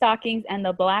white stockings and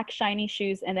the black shiny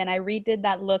shoes, and then I redid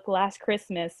that look last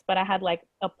Christmas, but I had like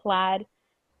a plaid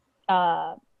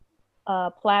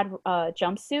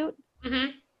jumpsuit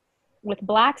with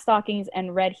black stockings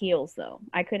and red heels though.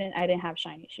 I didn't have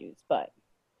shiny shoes, but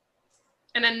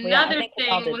and another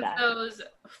thing was those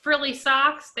frilly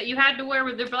socks that you had to wear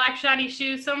with the black shiny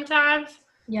shoes sometimes.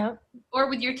 Yep. Or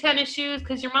with your tennis shoes,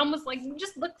 because your mom was like, you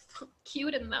just look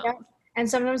cute in those. Yep. And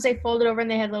sometimes they folded over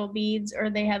and they had little beads or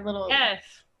they had little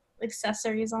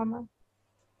accessories on them.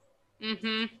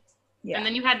 Mm-hmm. Yeah. And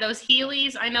then you had those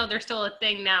Heelys. I know they're still a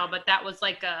thing now, but that was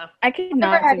like I could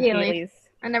not do Heelys.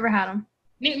 I never had them.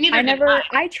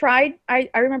 I tried. I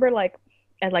remember like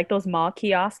at like those mall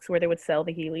kiosks where they would sell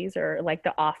the Heelys or like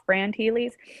the off-brand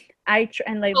Heelys.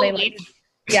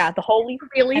 The Holy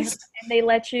Heelys. And they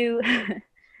let you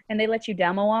and they let you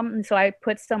demo them. And so I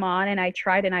put some on and I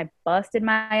tried and I busted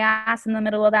my ass in the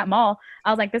middle of that mall. I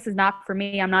was like, this is not for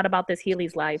me. I'm not about this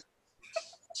Heelys life.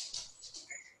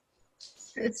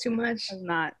 It's too much. It's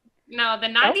not. No, the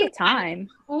 90s. That was a time.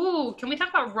 Ooh, can we talk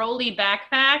about rolly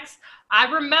backpacks?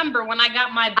 I remember when I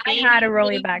got my baby. I had a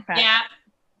rolly backpack. Gap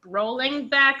rolling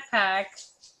backpack.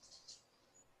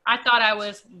 I thought I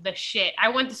was the shit. I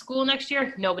went to school next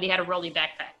year. Nobody had a rolly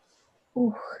backpack.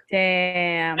 Ooh,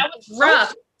 damn. That was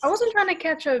rough. I wasn't trying to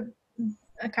catch a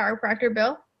chiropractor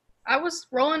bill. I was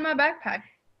rolling my backpack.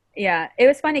 Yeah, it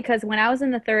was funny because when I was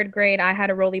in the 3rd grade, I had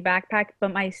a rolly backpack,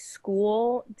 but my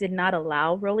school did not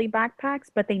allow rolly backpacks,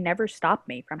 but they never stopped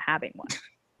me from having one.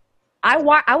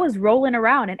 I was rolling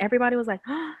around and everybody was like,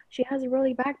 oh, she has a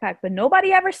rolly backpack, but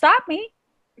nobody ever stopped me.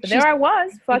 But there I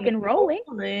was, fucking rolling.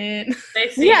 They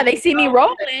see me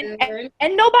rolling,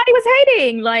 and nobody was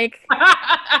hating. Like,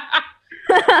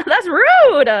 that's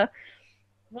rude.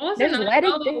 They're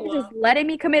just letting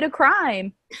me commit a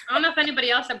crime. I don't know if anybody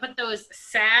else had put those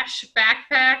sash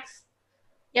backpacks.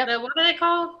 Yep. What are they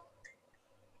called?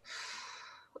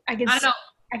 I don't know.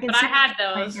 But I had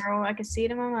those. Girl, I can see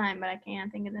it in my mind, but I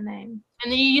can't think of the name.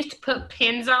 And then you used to put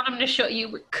pins on them to show you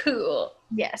were cool.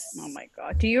 Yes. Oh my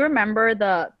god. Do you remember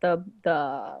the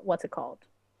what's it called?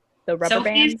 The rubber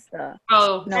Sophie's? bands?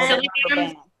 No, silly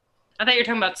bands? I thought you were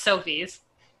talking about Sophie's.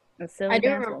 The silly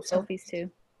bands? Well, Sophie's too.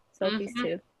 Sophie's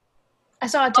too. I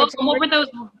saw a TikTok. What were those?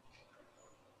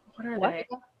 What are they?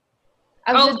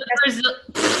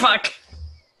 Fuck.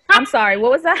 I'm sorry.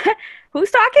 What was that?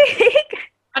 Who's talking?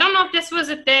 I don't know if this was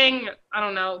a thing. I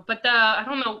don't know. But I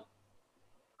don't know.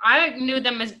 I knew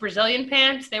them as Brazilian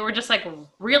pants. They were just like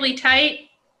really tight.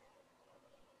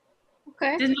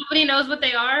 Okay. Does nobody knows what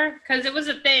they are? Because it was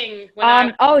a thing.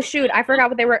 Oh shoot! I forgot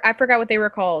what they were. I forgot what they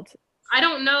were called. I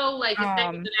don't know, like, if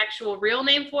there was an actual real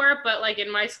name for it, but, like,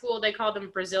 in my school, they called them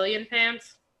Brazilian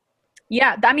pants.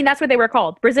 Yeah, I mean, that's what they were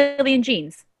called. Brazilian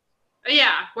jeans.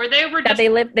 Yeah, where they were just... They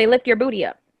lift your booty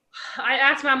up. I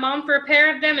asked my mom for a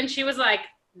pair of them, and she was like,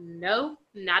 no,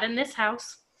 not in this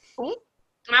house. Ooh.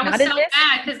 And I was so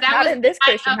mad, because that was the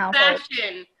height of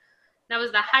fashion. That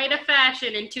was the height of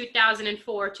fashion in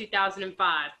 2004,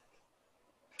 2005.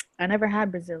 I never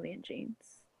had Brazilian jeans.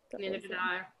 Neither did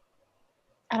I.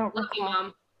 I don't Lucky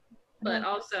Mom. But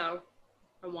also,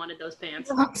 I wanted those pants.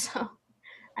 Also,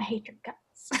 I hate your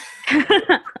guts.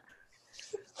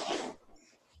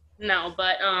 No,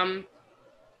 but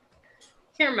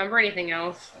can't remember anything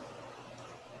else.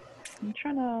 I'm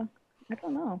trying to. I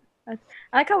don't know. I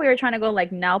like how we were trying to go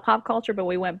like now pop culture, but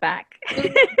we went back.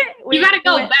 You got to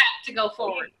go back to go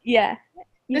forward. Yeah.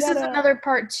 This is another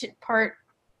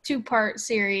two-part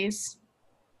series.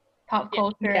 Pop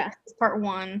culture. Yeah. Part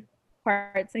 1.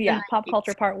 Pop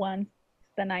culture part 1.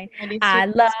 The 90s. I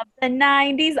love the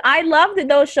 90s. I loved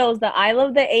those shows. I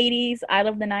love the 80s. I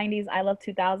love the 90s. I love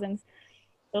 2000s.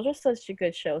 Those are such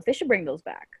good shows. They should bring those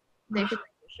back. They should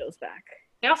bring those shows back.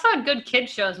 They also had good kid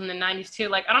shows in the 90s too.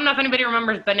 Like, I don't know if anybody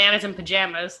remembers Bananas in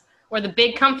Pajamas or The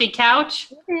Big Comfy Couch.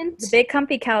 The Big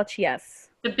Comfy Couch, yes.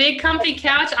 The Big Comfy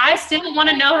Couch. I still want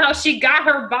to know how she got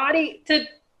her body to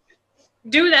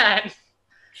do that.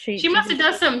 She must have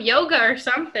done some yoga or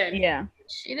something. Yeah.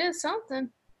 She did something.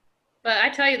 But I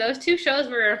tell you, those two shows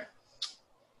were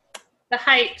the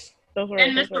height.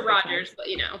 And Mr. Rogers, but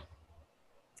you know.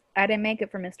 I didn't make it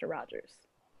for Mr. Rogers.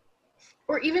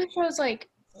 Or even shows like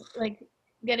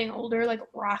getting older, like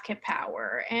Rocket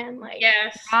Power and like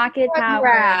Rocket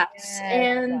Power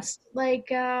and like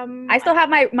I still have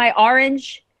my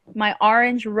orange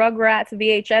Rugrats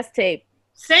VHS tape.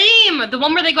 Same, the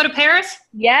one where they go to Paris.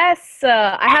 Yes,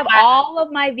 I have all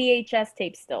of my VHS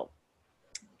tapes still.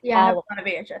 Yeah, I have a lot of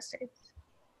VHS tapes.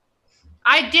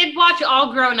 I did watch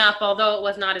All Grown Up, although it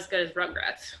was not as good as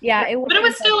Rugrats. Yeah, but it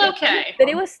was still okay. But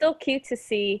it was still cute to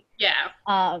see. Yeah.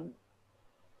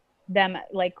 Them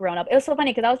like grown up. It was so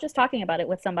funny because I was just talking about it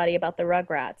with somebody about the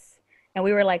Rugrats, and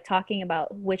we were like talking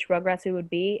about which Rugrats it would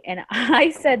be, and I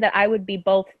said that I would be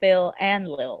both Phil and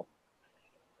Lil.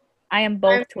 I am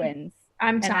both twins.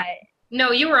 I'm Tommy.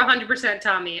 No, you were 100%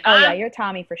 Tommy. Oh yeah, you're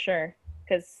Tommy for sure.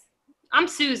 Because I'm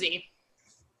Susie.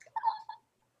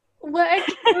 What?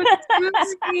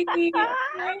 Susie.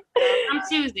 I'm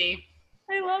Susie.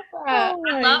 I love that.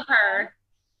 I love her.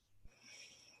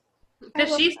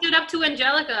 Because she stood up to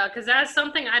Angelica, because that's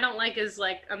something I don't like is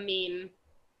like a mean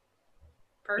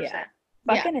person. Yeah.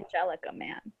 Fucking Angelica,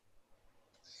 man.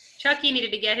 Chucky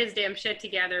needed to get his damn shit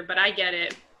together, but I get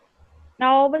it.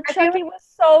 No, but Chucky was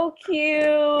so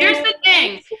cute. Here's the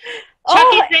thing.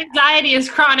 Chucky's anxiety is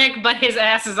chronic, but his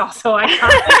ass is also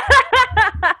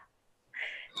iconic.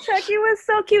 Chucky was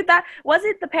so cute. That was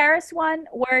it the Paris one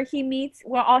where he meets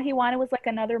where all he wanted was like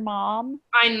another mom.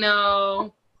 I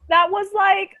know. That was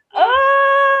like,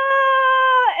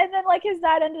 and then like his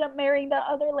dad ended up marrying that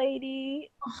other lady,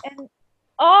 and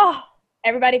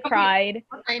Everybody cried.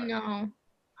 I know.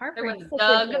 Heartbreak. There was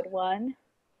Doug. Good one.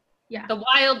 Yeah. The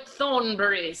Wild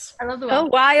Thornberries. I love the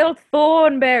Wild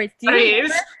Thornberries.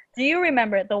 Do you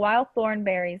remember the Wild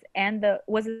Thornberries and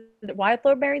was it the Wild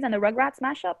Thornberries and the Rugrats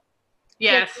mashup?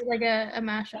 Yes. Like a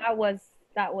mashup.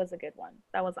 That was a good one.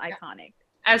 That was iconic.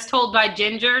 As Told by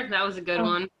Ginger, that was a good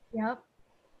one. Yep.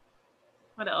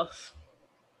 What else?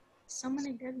 So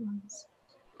many good ones.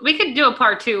 We could do a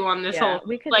part 2 on this whole,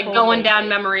 like, going down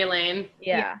memory lane.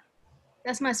 Yeah.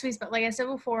 That's my sweet spot. Like I said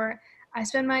before, I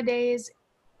spend my days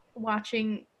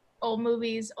watching old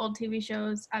movies, old TV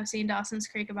shows. I've seen Dawson's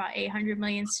Creek about 800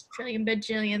 million trillion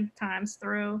bajillion times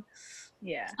through.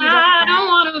 Yeah. I don't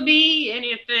want to be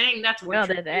anything. That's what I'm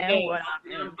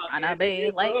gonna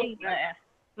be lately.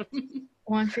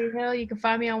 One Tree Hill. You can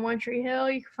find me on One Tree Hill.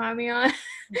 You can find me on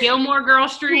Gilmore Girl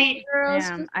Street.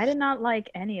 Damn, I did not like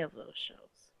any of those shows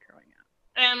growing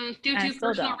up. Due to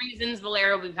personal reasons,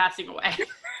 Valeria will be passing away.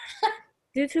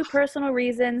 Due to personal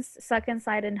reasons, Suck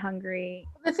Inside and Hungry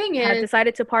the thing is, have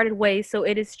decided to part ways, so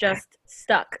it is just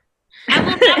stuck. I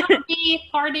will never be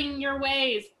parting your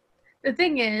ways. The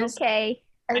thing is, okay.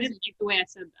 I didn't like the way I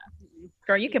said that.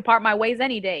 Girl, you can part my ways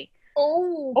any day.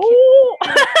 Oh.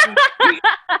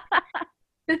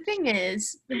 The thing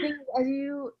is, as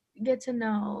you get to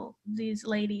know these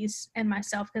ladies and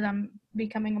myself, because I'm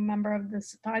becoming a member of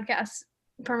this podcast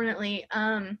permanently,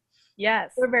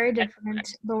 yes, we're very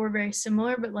different, but we're very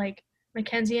similar. But like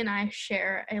Mackenzie and I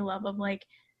share a love of like,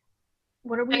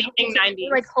 what are we?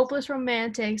 We're like hopeless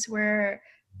romantics. We're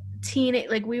teenage,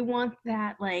 like we want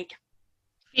that like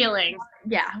feeling.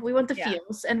 Yeah, we want the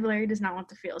feels, and Valeria does not want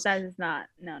the feels. That is not.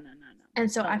 No.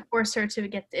 And so I force her to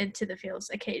get into the feels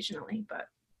occasionally, but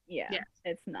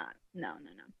it's not. No.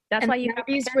 That's why you have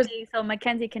Mackenzie, so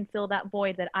Mackenzie can fill that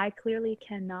void that I clearly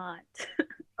cannot.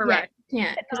 Correct.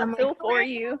 Yeah, because I'm like, for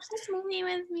you. This movie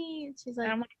with me. She's like,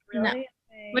 I'm like, really? No.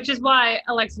 Which is why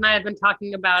Alexa and I have been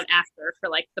talking about After for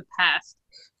like the past.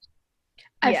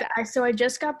 So I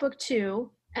just got book 2,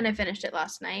 and I finished it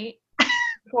last night.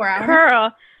 4 hours.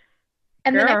 Girl.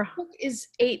 And the next book is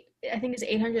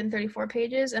 834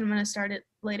 pages, and I'm gonna start it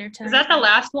later tonight. Is that the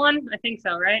last one? I think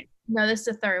so, right? No, this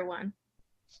is the 3rd one.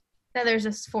 Now there's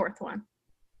this 4th one.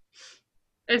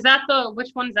 Is that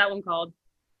which one is that one called?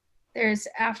 There's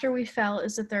After We Fell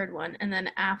is the 3rd one, and then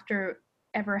After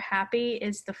Ever Happy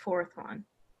is the 4th one.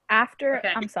 After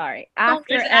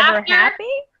Ever Happy?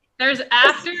 There's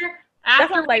After that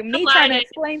sounds like me trying to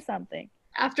explain something.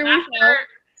 After We Fell.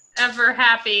 Ever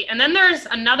Happy, and then there's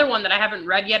another one that I haven't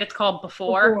read yet. It's called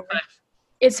Before. But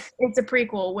it's a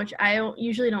prequel, which I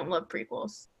usually don't love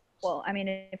prequels. Well, I mean,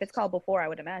 if it's called Before, I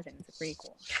would imagine it's a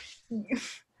prequel.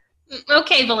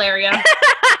 Okay, Valeria.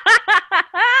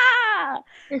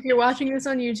 If you're watching this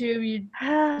on YouTube, you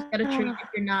just got a treat. If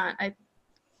you're not, I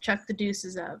chuck the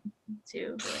deuces up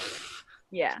too.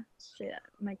 Yeah.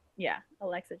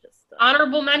 Alexa just.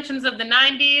 Honorable mentions of the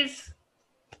 90s.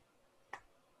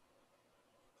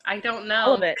 I don't know.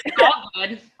 All of it. All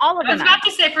good. All of it. I was about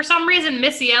to say, for some reason,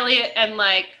 Missy Elliott and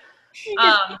like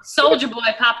Soulja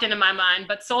Boy popped into my mind,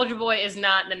 but Soulja Boy is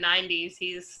not in the 90s.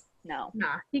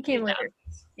 He came later.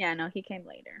 Yeah, no, he came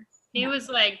later. He was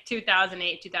like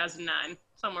 2008, 2009,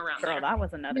 somewhere around there. That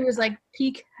was another. He was like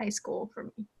peak high school for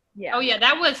me. Yeah. Oh yeah,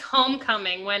 that was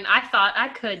Homecoming when I thought I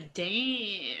could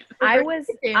dance. I was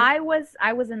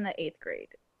in the 8th grade.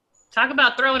 Talk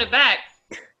about throwing it back.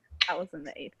 I was in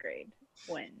the 8th grade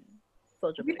when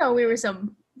Soulja Boy. You know, we were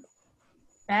some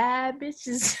bad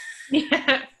bitches.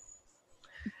 Yeah.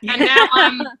 And now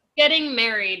I'm getting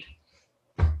married.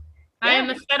 Yeah. I am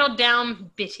a settled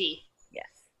down bitty. Yes.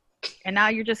 And now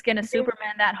you're just gonna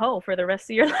Superman that hoe for the rest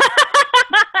of your life.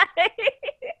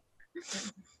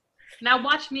 Now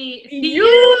watch me see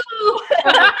you.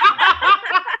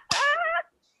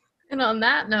 And on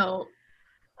that note.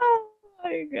 Oh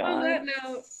my god. On that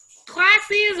note.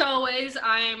 Classy as always,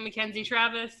 I am Mackenzie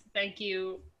Travis. Thank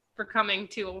you for coming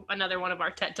to another one of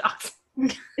our TED Talks.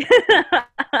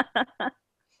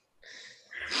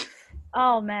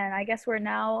 Oh man, I guess we're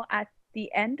now at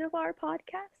the end of our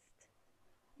podcast.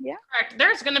 Yeah. Correct.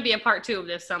 There's going to be a part 2 of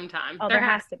this sometime. Oh, there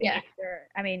has to be. Yeah.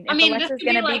 I mean, Alexa's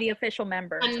going to be the official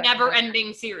member. A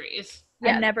never-ending series.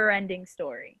 A never-ending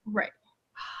story. Right.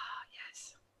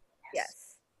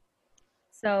 Yes.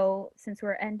 So, since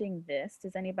we're ending this,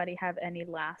 does anybody have any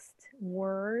last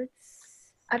words?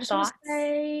 I just want to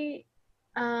say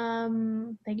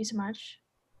thank you so much.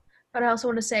 But I also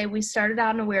want to say we started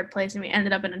out in a weird place and we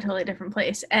ended up in a totally different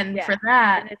place. And for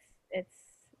that,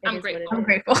 I'm grateful. I'm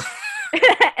grateful.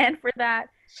 And for that,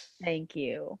 thank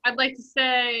you. I'd like to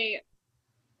say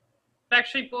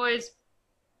Backstreet Boys.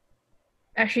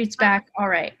 Backstreet's back. All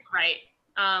right. Right.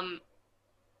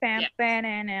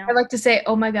 I like to say,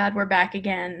 "Oh my God, we're back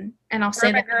again," and I'll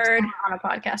say that on a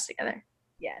podcast together.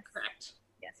 Yes. Correct.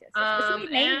 Yes. What should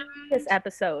we name this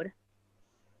episode?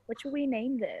 What should we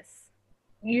name this?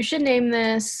 You should name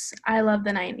this "I Love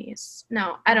the 90s."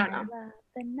 No, I don't know. Love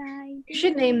the 90s. You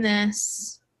should name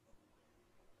this.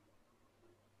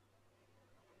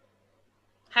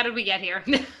 How did we get here?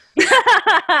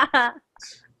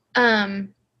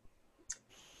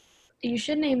 You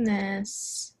should name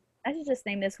this. I should just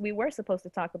name this. We were supposed to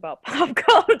talk about pop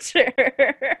culture.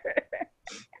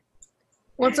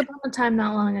 Once upon a time,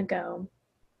 not long ago.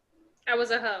 I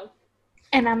was a hoe.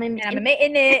 And I'm in it.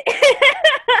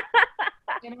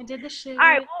 And I did the shit. All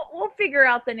right, we'll figure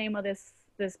out the name of this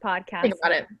podcast. Think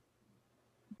about it.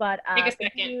 But take a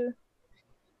second.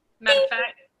 Matter of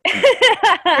fact.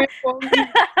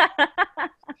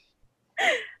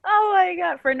 Oh my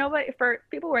God! For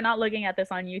people who are not looking at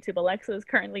this on YouTube, Alexa is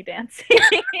currently dancing.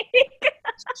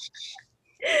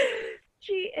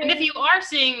 And if you are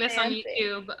seeing this dancing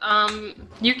on YouTube,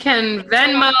 you can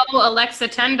Venmo Alexa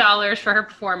 $10 for her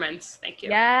performance. Thank you.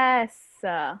 Yes.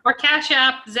 Or Cash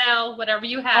App, Zelle, whatever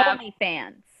you have.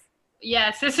 OnlyFans.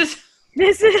 Yes, this is.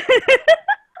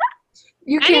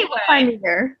 You can't find me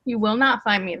there. You will not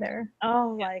find me there.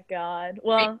 Oh my God.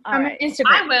 Well, all right. Instagram.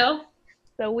 I will.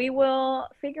 So we will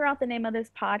figure out the name of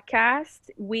this podcast.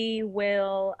 We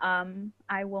will,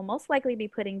 I will most likely be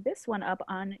putting this one up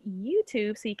on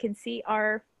YouTube so you can see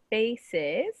our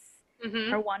faces,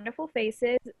 our wonderful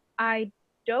faces. I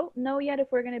don't know yet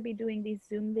if we're going to be doing these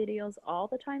Zoom videos all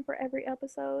the time for every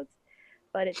episode,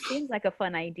 but it seems like a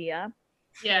fun idea.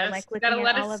 Yes. So, like looking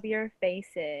at all of your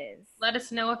faces. Let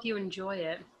us know if you enjoy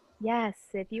it. Yes,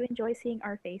 if you enjoy seeing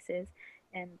our faces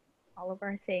and all of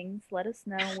our things, let us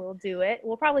know. We'll do it.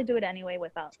 We'll probably do it anyway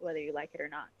without whether you like it or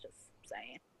not, just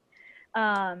saying.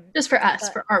 Just for us,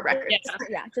 for our records.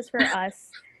 Yeah, just for us.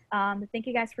 Thank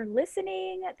you guys for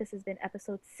listening. This has been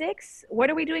episode 6. What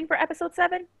are we doing for episode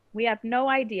 7? We have no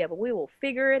idea, but we will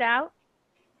figure it out.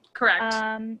 Correct.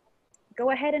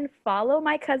 Go ahead and follow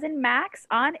my cousin Max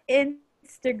on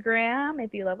Instagram.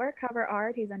 If you love our cover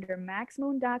art, he's under Max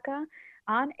Mundaka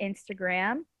on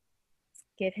Instagram.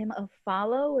 Give him a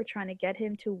follow. We're trying to get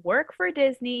him to work for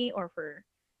Disney or for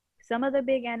some of the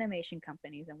big animation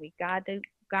companies, and we got to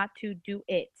do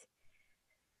it.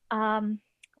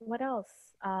 What else?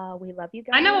 We love you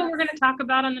guys. I know what we're going to talk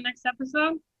about on the next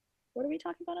episode. What are we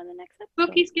talking about on the next episode?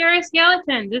 Spooky, scary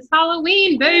skeletons. It's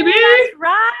Halloween, baby. That's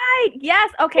right.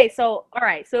 Yes. Okay. So, all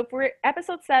right. So if we're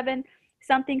episode 7,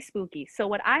 something spooky. So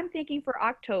what I'm thinking for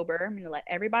October, I'm going to let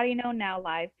everybody know now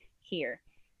live here.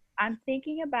 I'm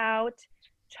thinking about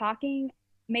talking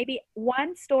maybe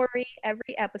one story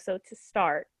every episode to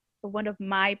start for one of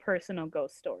my personal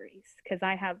ghost stories, because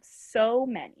I have so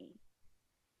many.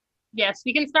 Yes,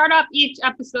 we can start off each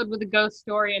episode with a ghost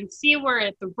story and see where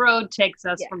the road takes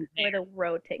us from there. Where the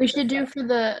road takes us. We should do for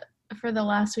the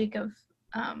last week of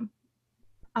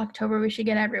October. We should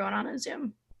get everyone on a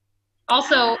Zoom.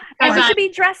 Also, and we should be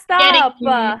dressed up.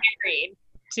 Married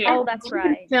too. Oh, that's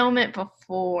right. Film it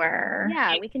before.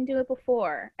 Yeah, we can do it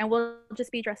before, and we'll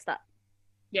just be dressed up.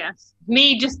 Yes,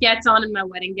 me just gets on in my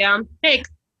wedding gown. Thanks.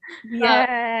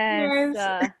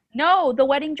 Yes. No, the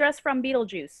wedding dress from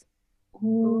Beetlejuice.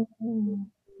 Ooh.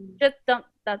 Just don't.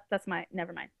 That's my.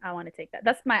 Never mind. I want to take that.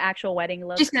 That's my actual wedding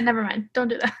look. Just never mind. Don't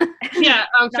do that. Yeah.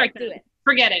 Strike do it.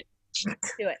 Forget it.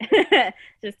 Do it.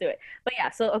 Just do it. But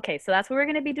yeah. So okay. So that's what we're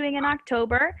gonna be doing in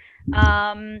October.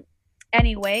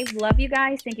 Anyway, love you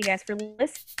guys. Thank you guys for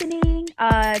listening.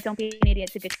 Don't be an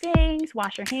idiot to good things.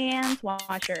 Wash your hands.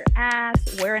 Wash your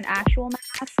ass. Wear an actual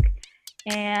mask.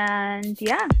 And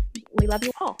yeah, we love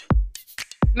you all.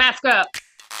 Mask up.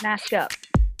 Mask up.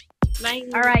 Bye.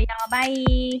 All right, y'all.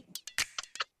 Bye.